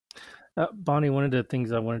 Bonnie, one of the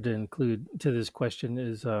things I wanted to include to this question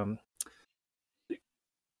is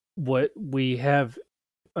what we have,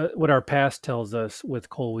 what our past tells us with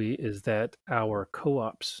Colby is that our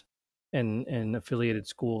co-ops and affiliated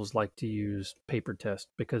schools like to use paper test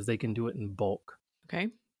because they can do it in bulk. Okay.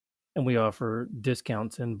 And we offer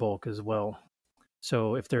discounts in bulk as well.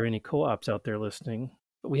 So if there are any co-ops out there listening,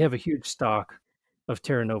 we have a huge stock of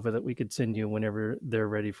Terra Nova that we could send you whenever they're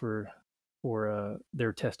ready for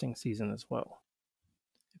their testing season as well.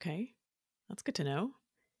 Okay. That's good to know.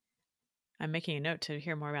 I'm making a note to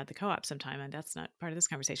hear more about the co-op sometime, and that's not part of this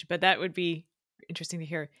conversation, but that would be interesting to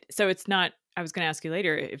hear. So it's not, I was going to ask you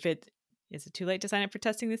later, is it too late to sign up for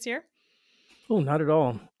testing this year? Oh, not at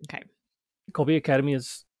all. Okay. Colby Academy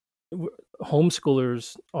is,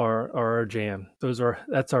 homeschoolers are our jam.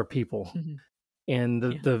 That's our people. Mhm. And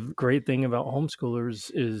Yeah. the great thing about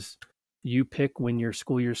homeschoolers is you pick when your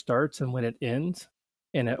school year starts and when it ends,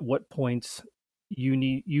 and at what points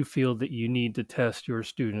you feel that you need to test your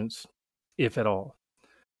students, if at all.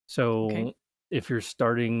 So Okay. if you're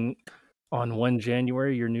starting on 1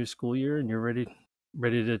 January, your new school year, and you're ready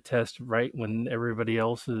to test right when everybody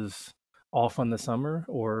else is off on the summer,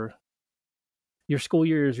 or your school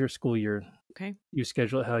year is your school year. Okay. You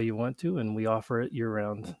schedule it how you want to, and we offer it year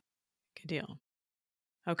round. Good deal.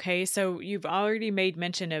 Okay, so you've already made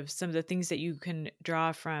mention of some of the things that you can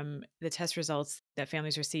draw from the test results that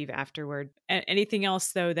families receive afterward. Anything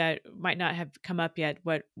else, though, that might not have come up yet,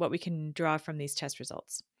 what we can draw from these test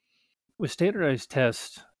results? With standardized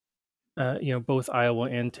tests, both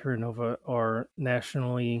Iowa and Terra Nova are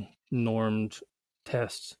nationally normed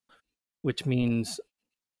tests, which means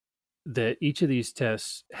that each of these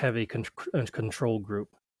tests have a control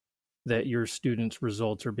group that your students'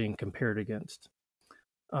 results are being compared against.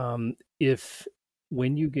 If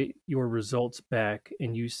when you get your results back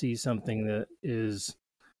and you see something that is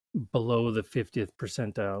below the 50th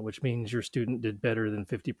percentile, which means your student did better than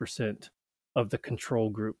 50% of the control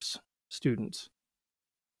group's students.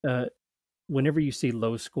 Whenever you see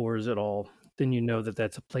low scores at all, then you know that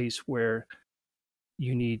that's a place where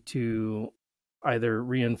you need to either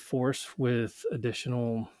reinforce with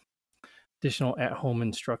additional at-home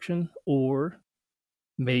instruction, or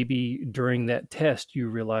maybe during that test you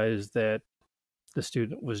realize that the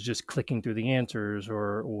student was just clicking through the answers,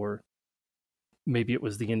 or maybe it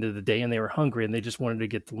was the end of the day and they were hungry and they just wanted to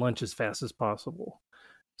get to lunch as fast as possible.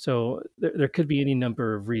 So there could be any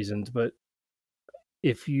number of reasons, but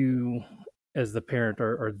if you, as the parent,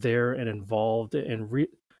 are there and involved and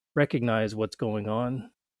recognize what's going on,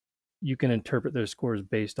 you can interpret their scores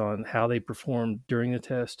based on how they performed during the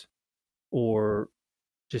test, or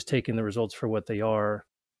just taking the results for what they are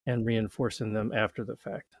and reinforcing them after the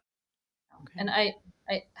fact. Okay. And I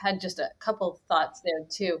had just a couple thoughts there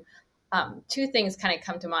too. Two things kind of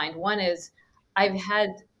come to mind. One is I've had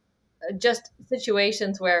just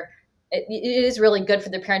situations where it is really good for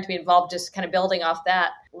the parent to be involved, just kind of building off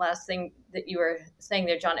that last thing that you were saying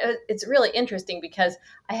there, John. It's really interesting because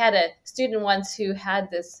I had a student once who had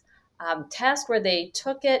this test where they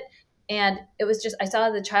took it, and it was just, I saw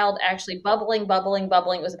the child actually bubbling.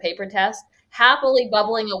 It was a paper test, happily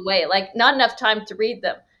bubbling away, like not enough time to read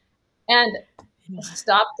them. And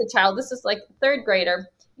stop the child. This is like third grader.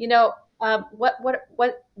 What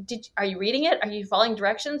are you reading it? Are you following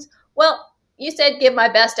directions? Well, you said give my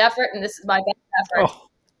best effort, and this is my best effort. Oh,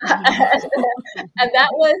 And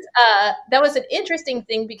that was an interesting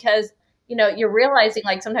thing because you're realizing,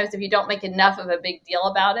 like, sometimes if you don't make enough of a big deal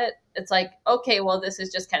about it, it's like, okay, well, this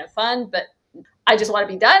is just kind of fun, but I just want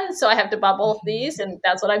to be done, so I have to bubble these, and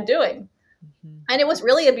that's what I'm doing. And it was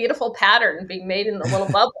really a beautiful pattern being made in the little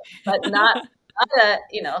bubble, but not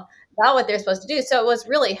what they're supposed to do. So it was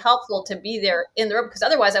really helpful to be there in the room, because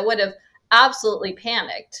otherwise I would have absolutely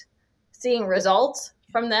panicked seeing results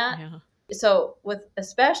from that. Yeah. So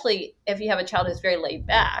especially if you have a child who's very laid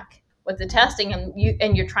back with the testing, and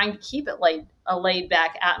you're trying to keep it a laid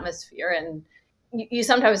back atmosphere, and you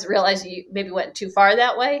sometimes realize you maybe went too far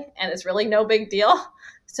that way, and it's really no big deal.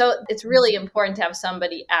 So it's really important to have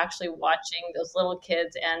somebody actually watching those little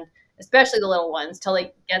kids, and especially the little ones, till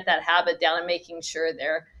they get that habit down and making sure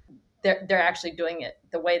they're actually doing it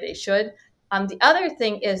the way they should. The other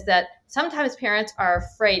thing is that sometimes parents are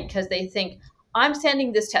afraid because they think, I'm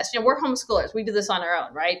sending this test. We're homeschoolers. We do this on our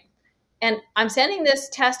own, right? And I'm sending this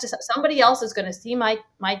test to somebody else is going to see my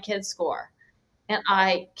kid's score. And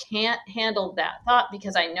I can't handle that thought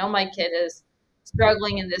because I know my kid is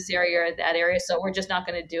struggling in this area or that area. So we're just not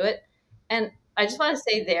going to do it. And I just want to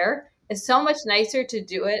say it's so much nicer to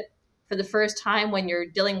do it for the first time when you're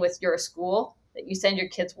dealing with your school that you send your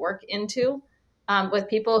kids' work into, with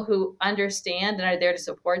people who understand and are there to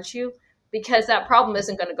support you, because that problem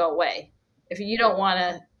isn't going to go away. If you don't want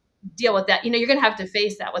to deal with that, you're going to have to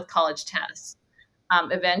face that with college tests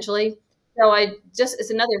eventually. So it's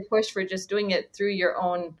another push for just doing it through your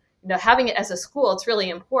own, having it as a school. It's really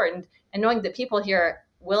important, and knowing that people here are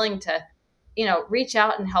willing to, reach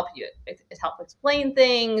out and help you, help explain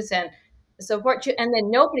things and support you. And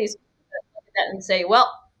then nobody's going to look at that and say,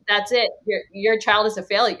 well, that's it. Your child is a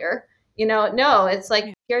failure. No, it's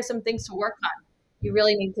like, here are some things to work on. You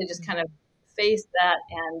really need to just kind of face that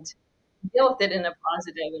and deal with it in a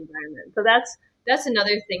positive environment. So that's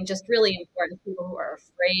another thing, just really important. People who are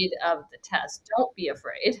afraid of the test, don't be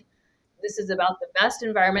afraid. This is about the best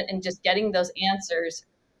environment, and just getting those answers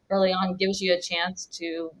early on gives you a chance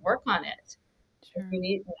to work on it. Sure. If you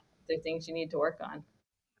need, there are things you need to work on.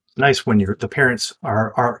 Nice when the parents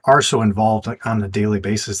are so involved, like, on a daily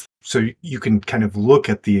basis, so you can kind of look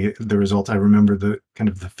at the results. I remember the kind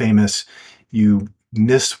of the famous, you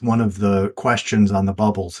miss one of the questions on the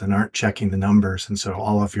bubbles and aren't checking the numbers, and so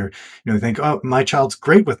all of your, think, oh, my child's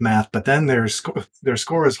great with math, but then their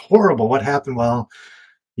score is horrible. What happened? Well,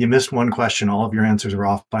 you missed one question. All of your answers are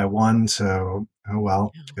off by one. So, oh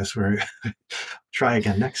well, I guess we're try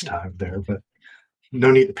again next time there. But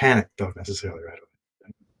no need to panic, though, necessarily right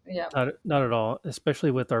away. Yeah. Not at all,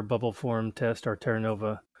 especially with our bubble form test, our Terra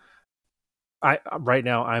Nova. Right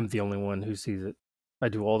now, I'm the only one who sees it. I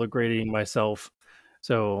do all the grading myself.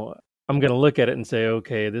 So I'm going to look at it and say,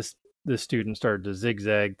 okay, this student started to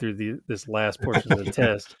zigzag through this last portion of the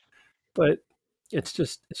test. But it's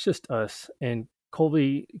just us. And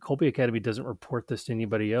Colby Academy doesn't report this to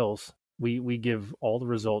anybody else. We give all the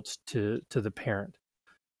results to the parent,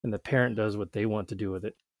 and the parent does what they want to do with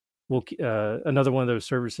it. We'll another one of those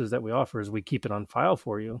services that we offer is we keep it on file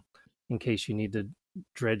for you in case you need to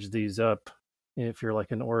dredge these up. If you're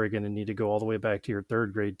like in Oregon and need to go all the way back to your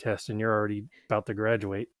third grade test and you're already about to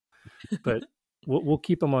graduate, but we'll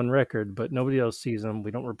keep them on record, but nobody else sees them.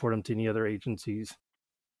 We don't report them to any other agencies.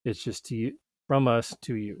 It's just to you, from us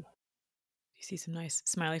to you. You see some nice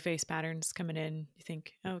smiley face patterns coming in. You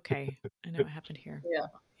think, okay, I know what happened here. Yeah.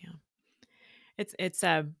 Yeah. It's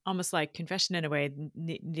almost like confession in a way,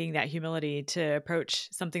 needing that humility to approach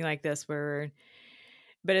something like this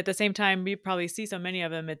but at the same time, we probably see so many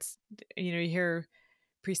of them. It's, you hear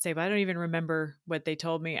priests say, but I don't even remember what they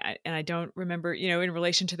told me. And I don't remember, in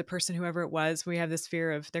relation to the person, whoever it was, we have this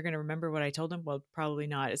fear of they're going to remember what I told them. Well, probably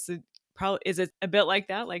not. Is it a bit like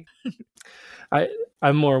that? Like,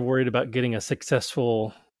 I'm more worried about getting a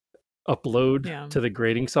successful upload Yeah. to the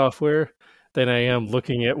grading software than I am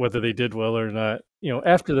looking at whether they did well or not.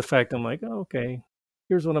 After the fact, I'm like, oh, okay,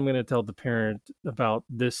 here's what I'm going to tell the parent about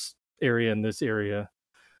this area and this area.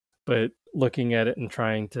 But looking at it and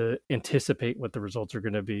trying to anticipate what the results are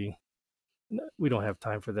going to be, we don't have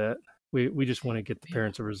time for that. We just want to get the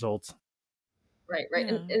parents the results. Right.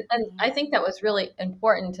 Yeah. And I think that was really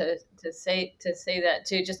important to say that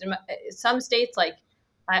too. Just in some states, like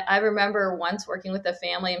I remember once working with a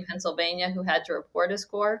family in Pennsylvania who had to report a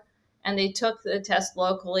score, and they took the test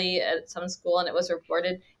locally at some school, and it was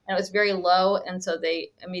reported, and it was very low, and so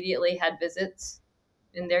they immediately had visits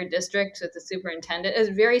in their district with the superintendent. It was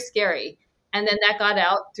very scary, and then that got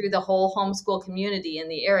out through the whole homeschool community in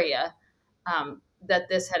the area, that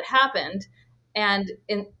this had happened. And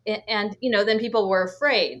then people were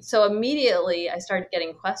afraid. So immediately I started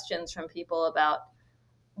getting questions from people about,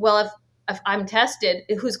 well, if I'm tested,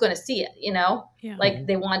 who's going to see it? Yeah. Like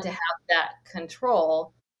they want to have that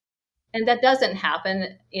control. And that doesn't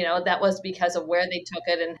happen. That was because of where they took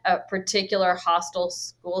it and a particular hostile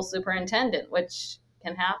school superintendent, which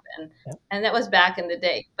can happen. Yep. And that was back in the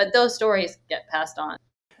day. But those stories get passed on.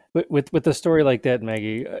 With a story like that,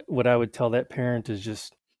 Maggie, what I would tell that parent is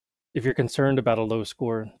just, if you're concerned about a low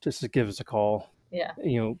score, just give us a call. Yeah.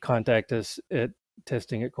 Contact us at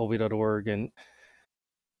testing@colby.org, and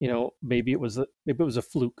maybe it was a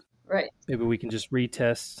fluke. Right. Maybe we can just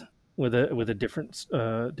retest with a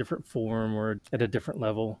different form or at a different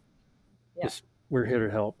level. Yeah. We're here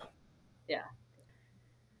to help. Yeah.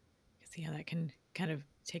 See how that can kind of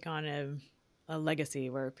take on a legacy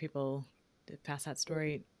where people pass that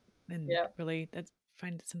story and really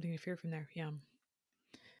find something to fear from there. Yeah.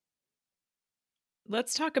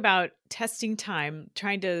 Let's talk about testing time,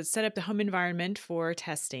 trying to set up the home environment for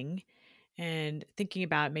testing and thinking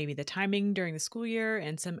about maybe the timing during the school year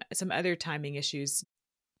and some other timing issues.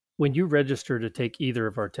 When you register to take either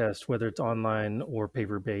of our tests, whether it's online or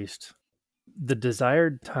paper-based, the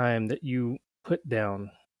desired time that you put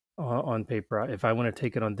down on paper, if I want to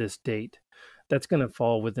take it on this date, that's going to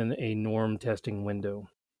fall within a norm testing window.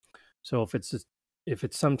 So if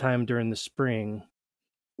it's sometime during the spring,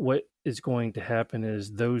 what is going to happen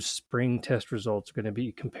is those spring test results are going to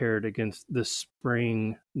be compared against the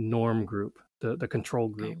spring norm group, the control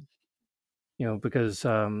group. Okay. Because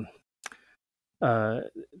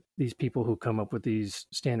these people who come up with these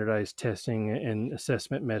standardized testing and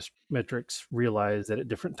assessment metrics realize that at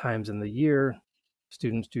different times in the year,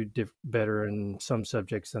 students do better in some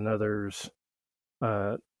subjects than others.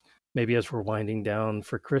 Maybe as we're winding down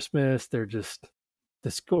for Christmas, the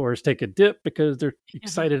scores take a dip because they're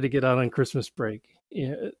excited to get out on Christmas break.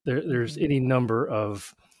 There's any number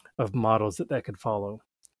of models that could follow.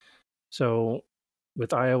 So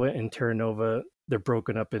with Iowa and Terra Nova, they're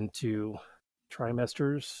broken up into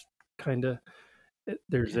trimesters, kind of.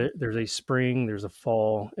 There's a spring, there's a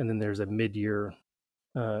fall, and then there's a mid-year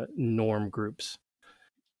norm groups.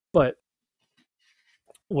 But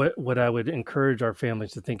what I would encourage our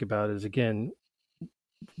families to think about is, again,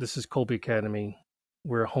 this is Colby Academy.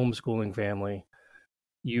 We're a homeschooling family.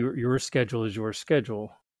 Your schedule is your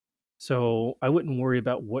schedule. So I wouldn't worry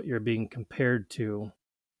about what you're being compared to.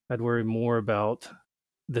 I'd worry more about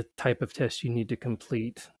the type of test you need to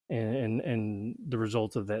complete and the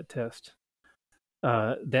results of that test.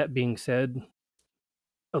 That being said,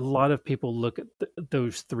 a lot of people look at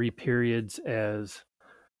those 3 periods as,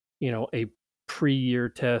 a pre-year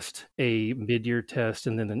test, a mid-year test,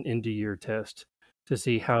 and then an end-of-year test to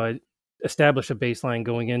see how I establish a baseline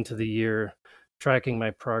going into the year, tracking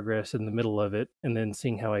my progress in the middle of it, and then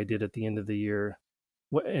seeing how I did at the end of the year,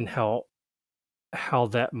 and how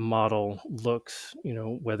that model looks,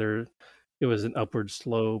 whether it was an upward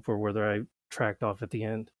slope or whether I tracked off at the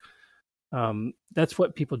end. That's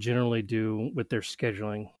what people generally do with their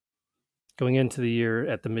scheduling, going into the year,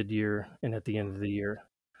 at the mid-year, and at the end of the year.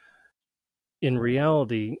 In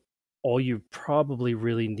reality, all you probably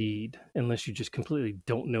really need, unless you just completely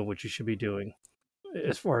don't know what you should be doing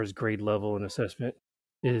as far as grade level and assessment,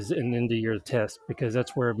 is an end of year test, because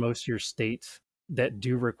that's where most of your states that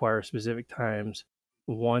do require specific times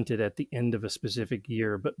want it at the end of a specific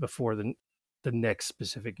year, but before the next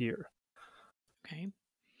specific year. Okay.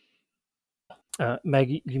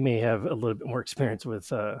 Maggie, you may have a little bit more experience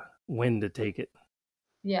with when to take it.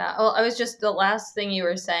 Yeah. Well, I was just the last thing you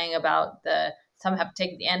were saying about some have to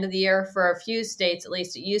take at the end of the year. For a few states, at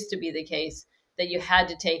least it used to be the case that you had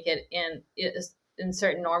to take it in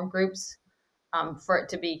certain norm groups for it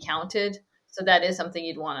to be counted. So that is something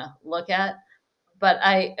you'd want to look at. But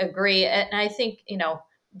I agree. And I think,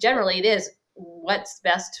 generally it is what's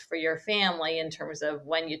best for your family in terms of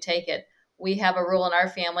when you take it. We have a rule in our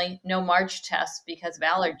family, no March tests because of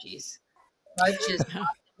allergies. March is not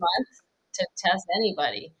the month to test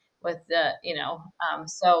anybody with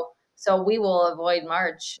so we will avoid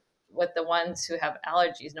March with the ones who have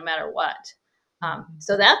allergies no matter what.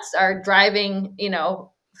 So that's our driving,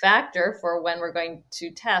 factor for when we're going to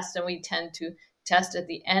test. And we tend to test at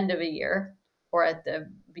the end of a year or at the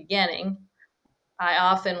beginning. I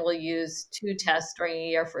often will use 2 tests during a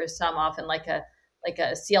year for some, often like a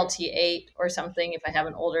CLT 8 or something if I have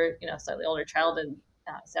an older, slightly older child in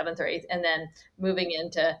 7th or 8th, and then moving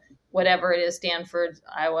into whatever it is, Stanford,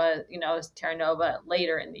 Iowa, Terra Nova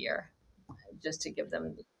later in the year, just to give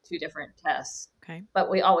them 2 different tests. Okay. But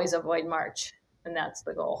we always avoid March, and that's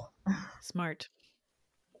the goal. Smart.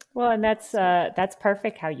 Well, and that's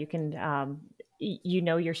perfect. How you can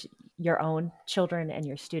your own children and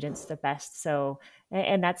your students the best. So,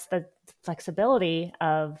 and that's the flexibility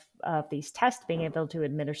of these tests, being able to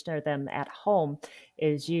administer them at home,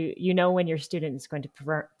 is when your student is going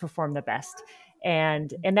to perform the best,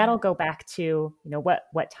 and that'll go back to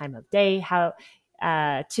what time of day, how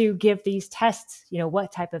to give these tests,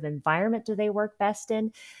 what type of environment do they work best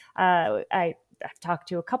in. I've talked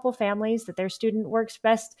to a couple families that their student works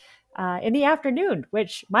best in the afternoon,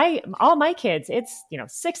 which all my kids, it's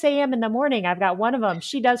 6 a.m. in the morning. I've got one of them.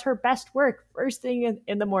 She does her best work first thing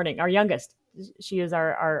in the morning. Our youngest, she is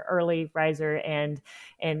our early riser, and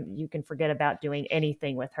you can forget about doing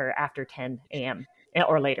anything with her after 10 a.m.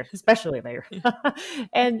 or later, especially later.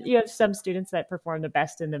 And you have some students that perform the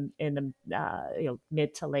best in the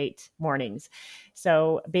mid to late mornings.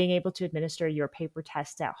 So being able to administer your paper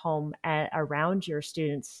tests at home around your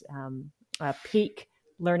students' peak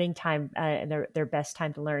learning time and their best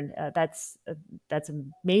time to learn, that's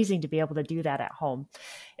amazing to be able to do that at home.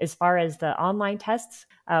 As far as the online tests,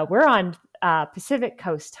 we're on Pacific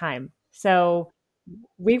Coast time, so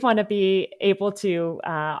we want to be able to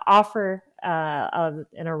offer an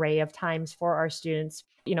array of times for our students.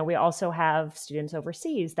 We also have students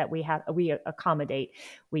overseas that we accommodate.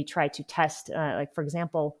 We try to test, like for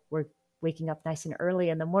example, we're waking up nice and early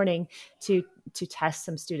in the morning to test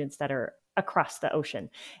some students that are across the ocean.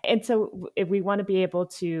 And so if we want to be able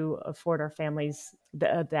to afford our families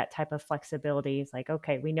that type of flexibility, it's like,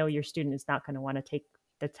 okay, we know your student is not going to want to take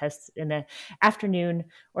the tests in the afternoon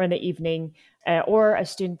or in the evening, or a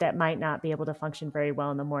student that might not be able to function very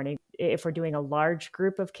well in the morning. If we're doing a large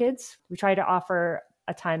group of kids, we try to offer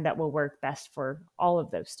a time that will work best for all of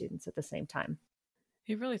those students at the same time.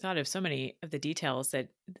 You really thought of so many of the details that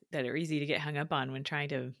are easy to get hung up on when trying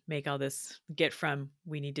to make all this get from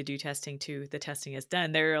we need to do testing to the testing is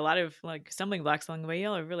done. There are a lot of stumbling blocks along the way.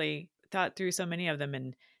 Y'all have really thought through so many of them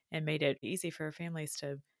and made it easy for families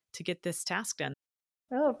to get this task done.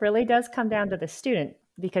 Well, it really does come down to the student,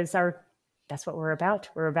 because that's what we're about.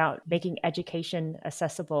 We're about making education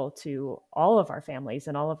accessible to all of our families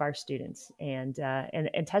and all of our students, and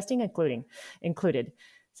testing included.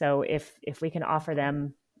 So if we can offer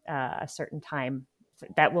them a certain time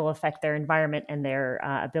that will affect their environment and their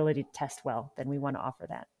ability to test well, then we want to offer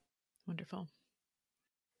that. Wonderful.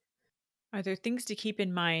 Are there things to keep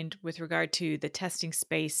in mind with regard to the testing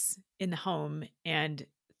space in the home and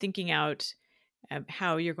thinking out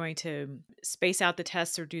how you're going to space out the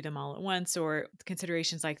tests or do them all at once, or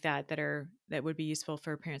considerations like that that would be useful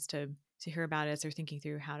for parents to hear about as they're thinking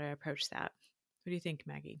through how to approach that? What do you think,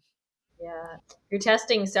 Maggie? Yeah, you're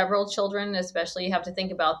testing several children, especially you have to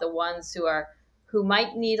think about the ones who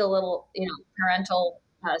might need a little, parental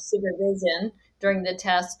supervision during the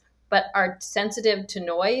test, but are sensitive to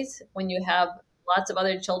noise when you have lots of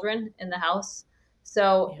other children in the house.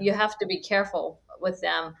 So you have to be careful with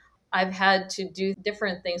them. I've had to do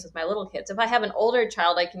different things with my little kids. If I have an older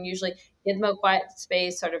child, I can usually give them a quiet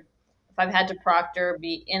space, sort of, if I've had to proctor,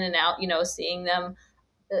 be in and out, seeing them,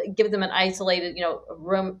 give them an isolated,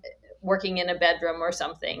 room, working in a bedroom or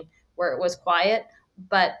something where it was quiet.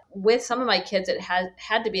 But with some of my kids, it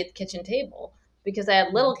had to be at the kitchen table because I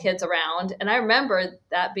had little kids around. And I remember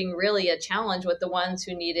that being really a challenge with the ones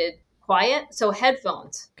who needed quiet. So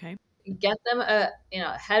headphones, Okay. get them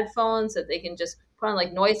headphones that they can just put on,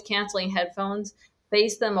 like noise canceling headphones,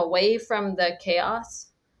 face them away from the chaos.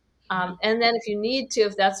 And then if you need to,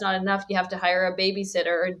 if that's not enough, you have to hire a babysitter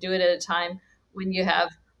or do it at a time when you have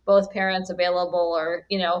both parents available, or,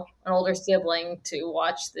 an older sibling to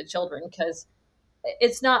watch the children, because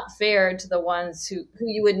it's not fair to the ones who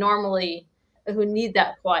you would normally, who need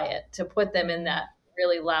that quiet, to put them in that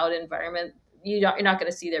really loud environment. You're not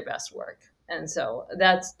going to see their best work. And so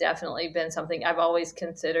that's definitely been something I've always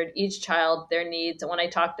considered: each child, their needs. And when I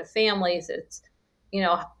talk to families, it's,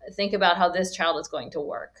 think about how this child is going to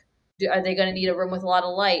work. Are they going to need a room with a lot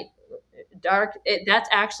of light? Dark? That's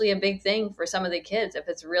actually a big thing for some of the kids. If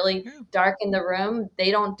it's really dark in the room,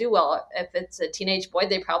 they don't do well. If it's a teenage boy,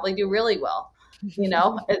 they probably do really well.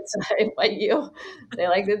 It's like they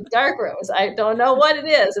like the dark rooms. I don't know what it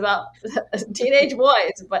is about teenage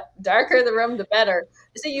boys, but darker the room, the better.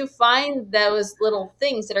 So you find those little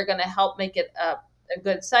things that are going to help make it a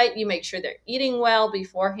good site. You make sure they're eating well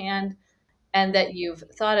beforehand, and that you've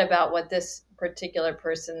thought about what this particular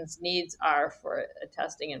person's needs are for a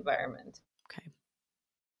testing environment. Okay.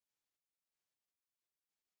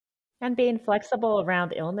 And being flexible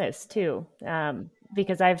around illness too,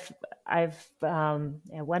 because I've at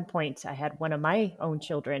one point I had one of my own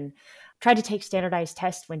children try to take standardized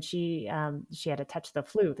tests when she had a touch of the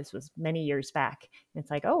flu. This was many years back. And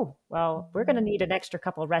it's like, oh, well, we're going to need an extra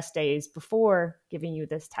couple rest days before giving you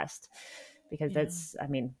this test, because that's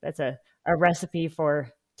a recipe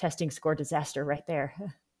for testing score disaster right there.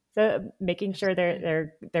 So making sure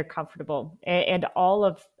they're comfortable, and all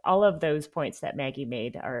of those points that Maggie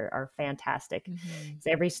made are fantastic. Mm-hmm.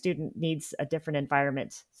 So every student needs a different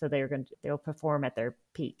environment, so they'll perform at their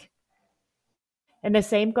peak. And the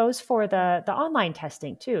same goes for the online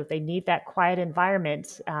testing too. They need that quiet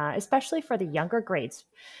environment, especially for the younger grades.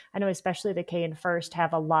 I know especially the K and first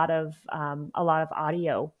have a lot of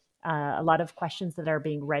audio, a lot of questions that are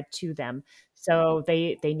being read to them. So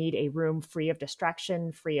they need a room free of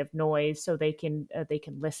distraction, free of noise, so they can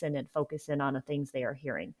listen and focus in on the things they are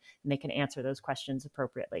hearing, and they can answer those questions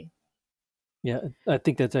appropriately. Yeah, I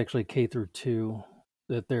think that's actually K through 2,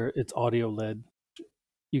 that it's audio led.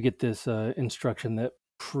 You get this instruction that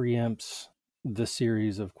preempts the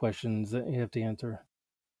series of questions that you have to answer.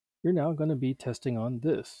 You're now going to be testing on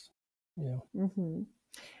this. Mm-hmm.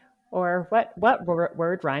 Or what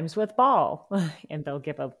word rhymes with ball? And they'll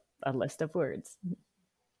give a list of words.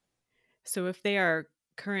 So if they are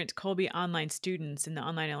current Kolbe online students in the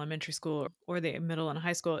online elementary school or the middle and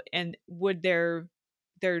high school, and would their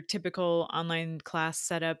typical online class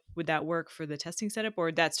setup, would that work for the testing setup,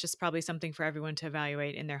 or that's just probably something for everyone to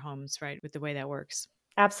evaluate in their homes, right, with the way that works?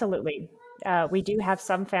 Absolutely. We do have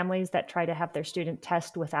some families that try to have their student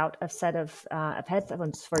test without a set of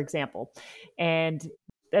headphones, for example. And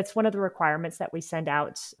that's one of the requirements that we send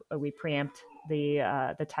out. We preempt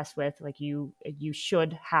the test with, like, you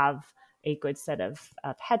should have a good set of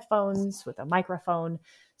headphones with a microphone.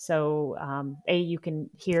 So A, you can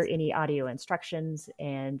hear any audio instructions,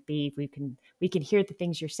 and B, we can hear the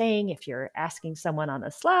things you're saying. If you're asking someone on the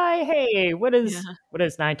sly, hey, what is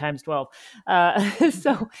 9 times 12? And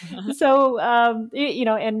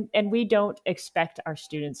we don't expect our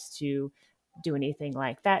students to do anything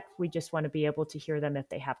like that. We just want to be able to hear them if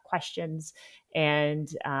they have questions, and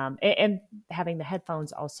having the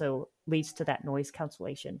headphones also leads to that noise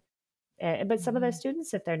cancellation. But some of the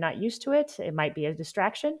students, if they're not used to it, it might be a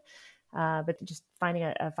distraction. But just finding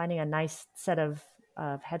a nice set of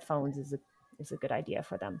headphones is a good idea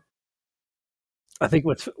for them. I think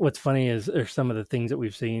what's funny is there's some of the things that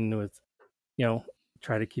we've seen with,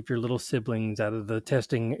 try to keep your little siblings out of the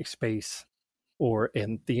testing space,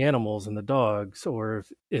 and the animals and the dogs, or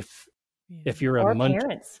if you're a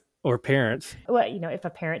parents. Or parents. Well, if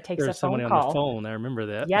a parent takes a phone call. On the phone, I remember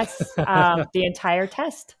that. Yes, the entire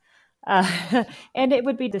test. And it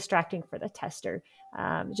would be distracting for the tester.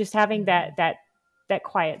 Just having that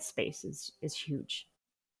quiet space is huge.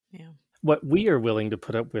 Yeah. What we are willing to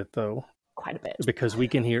put up with, though, quite a bit, because we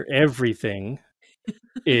can hear everything,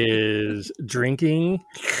 is drinking,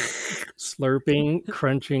 slurping,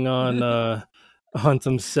 crunching on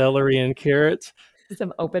some celery and carrots,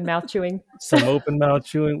 some open mouth chewing.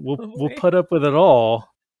 We'll put up with it all.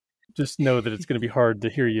 Just know that it's going to be hard to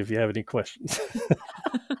hear you if you have any questions.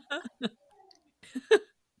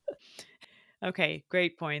 Okay,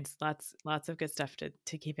 great points. Lots of good stuff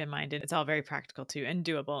to keep in mind. And it's all very practical too, and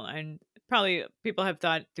doable. And probably people have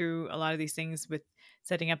thought through a lot of these things with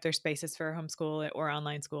setting up their spaces for homeschool or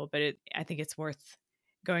online school, but I think it's worth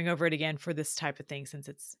going over it again for this type of thing, since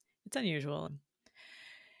it's unusual.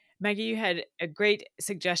 Maggie, you had a great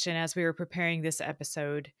suggestion as we were preparing this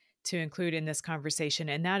episode to include in this conversation,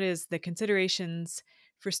 and that is the considerations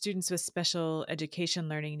for students with special education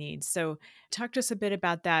learning needs. So, talk to us a bit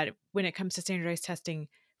about that when it comes to standardized testing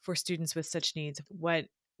for students with such needs, what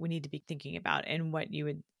we need to be thinking about, and what you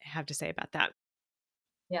would have to say about that.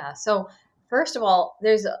 Yeah. So first of all,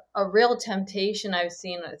 there's a real temptation I've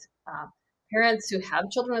seen with parents who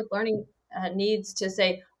have children with learning needs to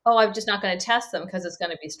say, "Oh, I'm just not going to test them because it's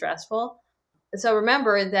going to be stressful." So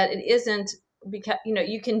remember that it isn't, because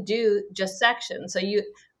you can do just sections. So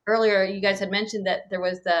earlier you guys had mentioned that there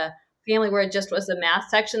was the family where it just was the math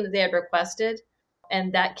section that they had requested,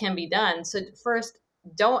 and that can be done. So first,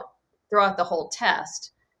 don't throw out the whole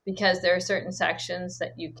test because there are certain sections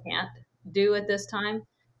that you can't do at this time.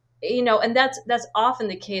 And that's often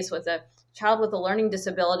the case with a child with a learning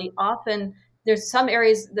disability. Often there's some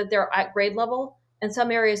areas that they're at grade level and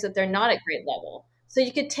some areas that they're not at grade level. So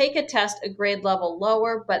you could take a test a grade level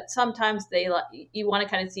lower, but sometimes you want to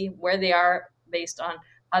kind of see where they are based on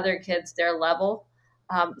other kids, their level.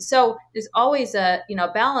 So there's always a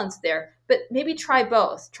balance there, but maybe try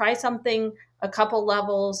both. Try something a couple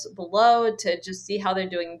levels below to just see how they're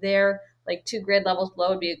doing there. Like 2 grade levels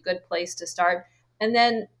below would be a good place to start. And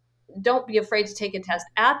then don't be afraid to take a test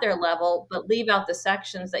at their level, but leave out the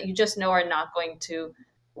sections that you just know are not going to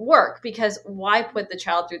work, because why put the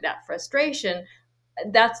child through that frustration?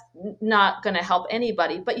 That's not going to help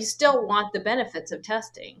anybody, but you still want the benefits of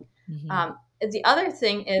testing. Mm-hmm. The other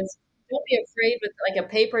thing is, don't be afraid with like a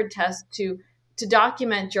paper test to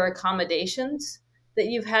document your accommodations that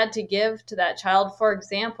you've had to give to that child. For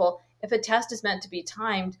example, if a test is meant to be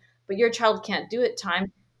timed, but your child can't do it timed,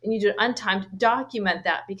 and you do it untimed, document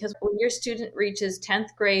that, because when your student reaches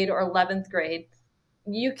 10th grade or 11th grade,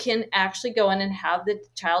 you can actually go in and have the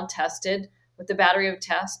child tested with the battery of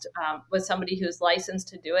tests with somebody who's licensed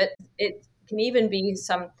to do it. It can even be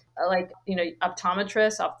some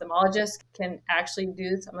optometrists, ophthalmologists can actually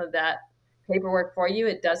do some of that paperwork for you.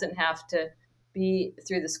 It doesn't have to be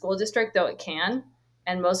through the school district, though it can.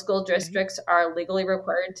 And most school districts are legally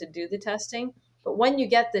required to do the testing. But when you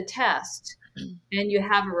get the test and you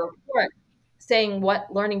have a report saying what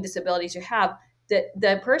learning disabilities you have,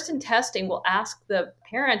 the person testing will ask the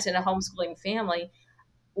parent in a homeschooling family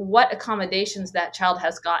what accommodations that child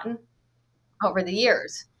has gotten over the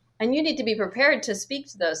years. And you need to be prepared to speak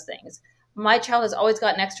to those things. My child has always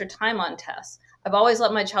gotten extra time on tests. I've always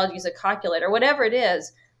let my child use a calculator, whatever it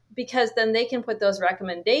is, because then they can put those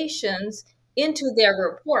recommendations into their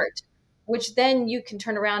report, which then you can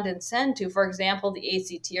turn around and send to, for example, the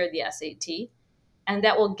ACT or the SAT. And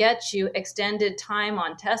that will get you extended time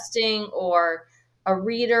on testing, or a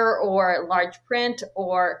reader, or large print,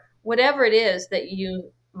 or whatever it is that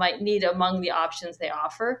you might need among the options they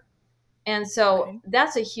offer. And so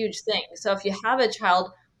that's a huge thing. So if you have a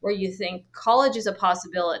child where you think college is a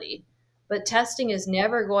possibility, but testing is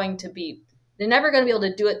never going to be, they're never going to be able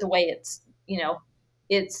to do it the way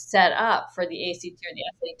it's set up for the ACT or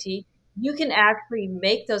the SAT, you can actually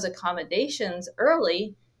make those accommodations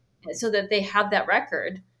early so that they have that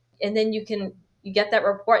record. And then you get that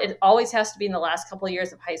report. It always has to be in the last couple of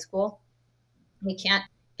years of high school. You can't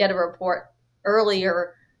get a report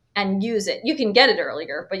earlier and use it. You can get it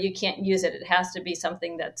earlier, but you can't use it. It has to be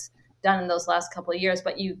something that's done in those last couple of years,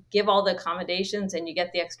 but you give all the accommodations and you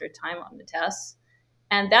get the extra time on the tests.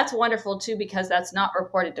 And that's wonderful too, because that's not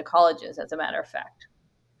reported to colleges, as a matter of fact.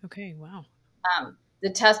 Okay, wow. The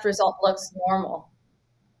test result looks normal.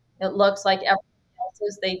 It looks like everything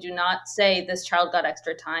else's. They do not say this child got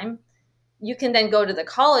extra time. You can then go to the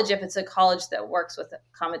college, if it's a college that works with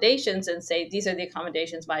accommodations, and say, these are the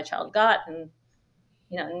accommodations my child got, and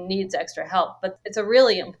needs extra help. But it's a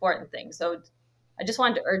really important thing. So I just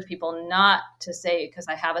wanted to urge people not to say, because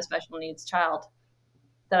I have a special needs child,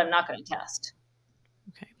 that I'm not going to test.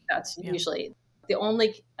 Okay. That's usually the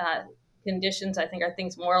only conditions, I think, are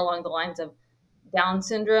things more along the lines of Down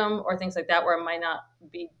syndrome or things like that, where it might not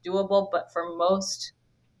be doable. But for most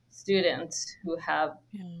students who have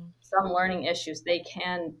some learning issues, they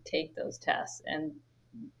can take those tests, and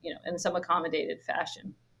in some accommodated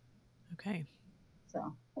fashion. Okay.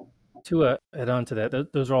 So to add on to that,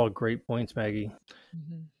 those are all great points, Maggie.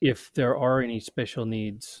 Mm-hmm. If there are any special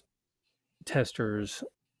needs testers,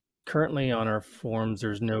 currently on our forms,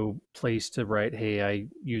 there's no place to write, hey, I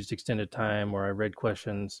used extended time, or I read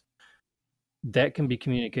questions. That can be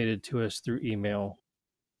communicated to us through email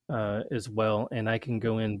as well, and I can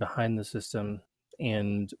go in behind the system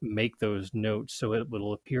and make those notes so it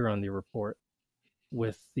will appear on the report.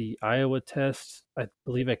 With the Iowa test, I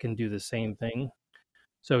believe I can do the same thing.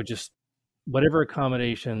 So just whatever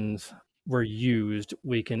accommodations were used,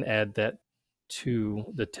 we can add that to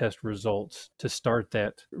the test results to start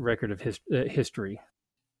that record of history.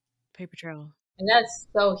 Paper trail. And that's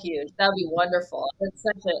so huge. That would be wonderful. It's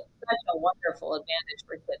such a wonderful advantage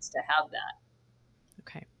for kids to have that.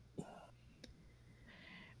 Okay.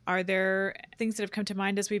 Are there things that have come to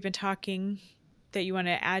mind as we've been talking that you want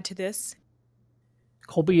to add to this?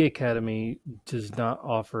 Colby Academy does not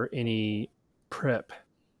offer any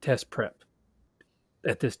test prep.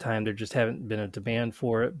 At this time, there just haven't been a demand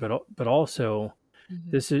for it, but also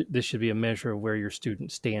this should be a measure of where your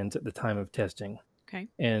student stands at the time of testing. Okay.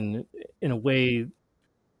 And in a way,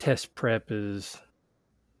 test prep is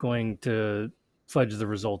going to fudge the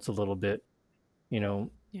results a little bit. On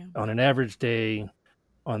an average day,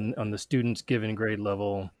 on the student's given grade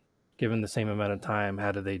level, given the same amount of time,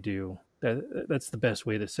 how do they do? That's the best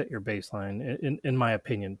way to set your baseline, in my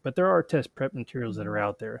opinion. But there are test prep materials that are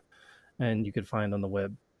out there, and you could find on the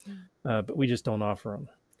web, but we just don't offer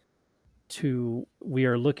them. We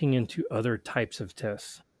are looking into other types of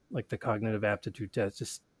tests, like the cognitive aptitude test,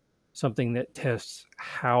 just something that tests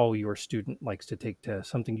how your student likes to take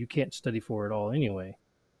tests, something you can't study for at all anyway.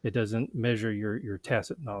 It doesn't measure your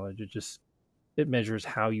tacit knowledge. It measures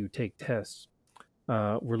how you take tests.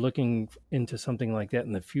 We're looking into something like that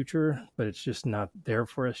in the future, but it's just not there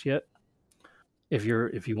for us yet. If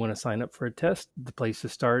you want to sign up for a test, the place to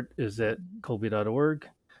start is at colby.org.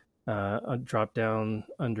 Drop down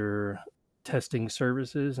under testing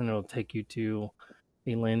services, and it'll take you to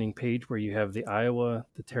a landing page where you have the Iowa,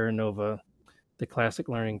 the Terra Nova, the Classic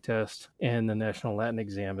Learning Test, and the National Latin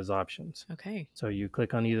Exam as options. Okay. So you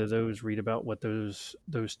click on either of those, read about what those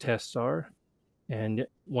tests are, and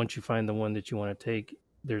once you find the one that you want to take,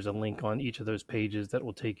 there's a link on each of those pages that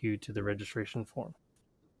will take you to the registration form.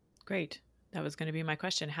 Great. That was going to be my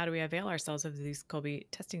question. How do we avail ourselves of these Colby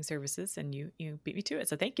testing services? And you beat me to it.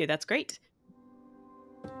 So thank you. That's great.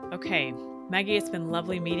 Okay. Maggie, it's been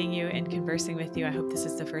lovely meeting you and conversing with you. I hope this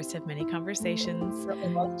is the first of many conversations.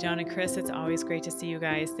 John and Chris, it's always great to see you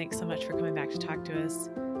guys. Thanks so much for coming back to talk to us.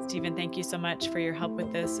 Stephen, thank you so much for your help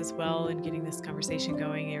with this as well and getting this conversation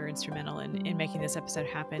going. You're instrumental in making this episode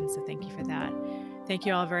happen. So thank you for that. Thank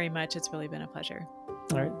you all very much. It's really been a pleasure.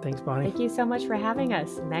 All right. Thanks, Bonnie. Thank you so much for having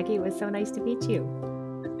us. Maggie, it was so nice to meet you.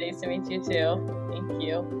 It's nice to meet you too. Thank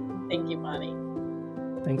you. Thank you, Bonnie.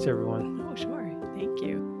 Thanks, everyone. Oh, sure. Thank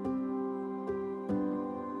you.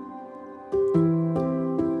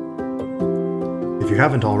 If you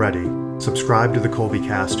haven't already, subscribe to the Colby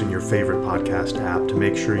Cast in your favorite podcast app to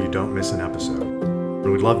make sure you don't miss an episode.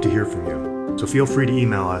 And we'd love to hear from you, so feel free to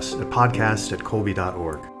email us at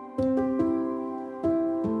podcast@colby.org.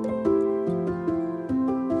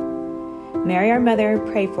 Mary, our Mother,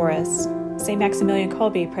 pray for us. St. Maximilian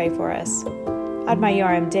Kolbe, pray for us. Ad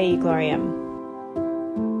Maiorem Dei Gloriam.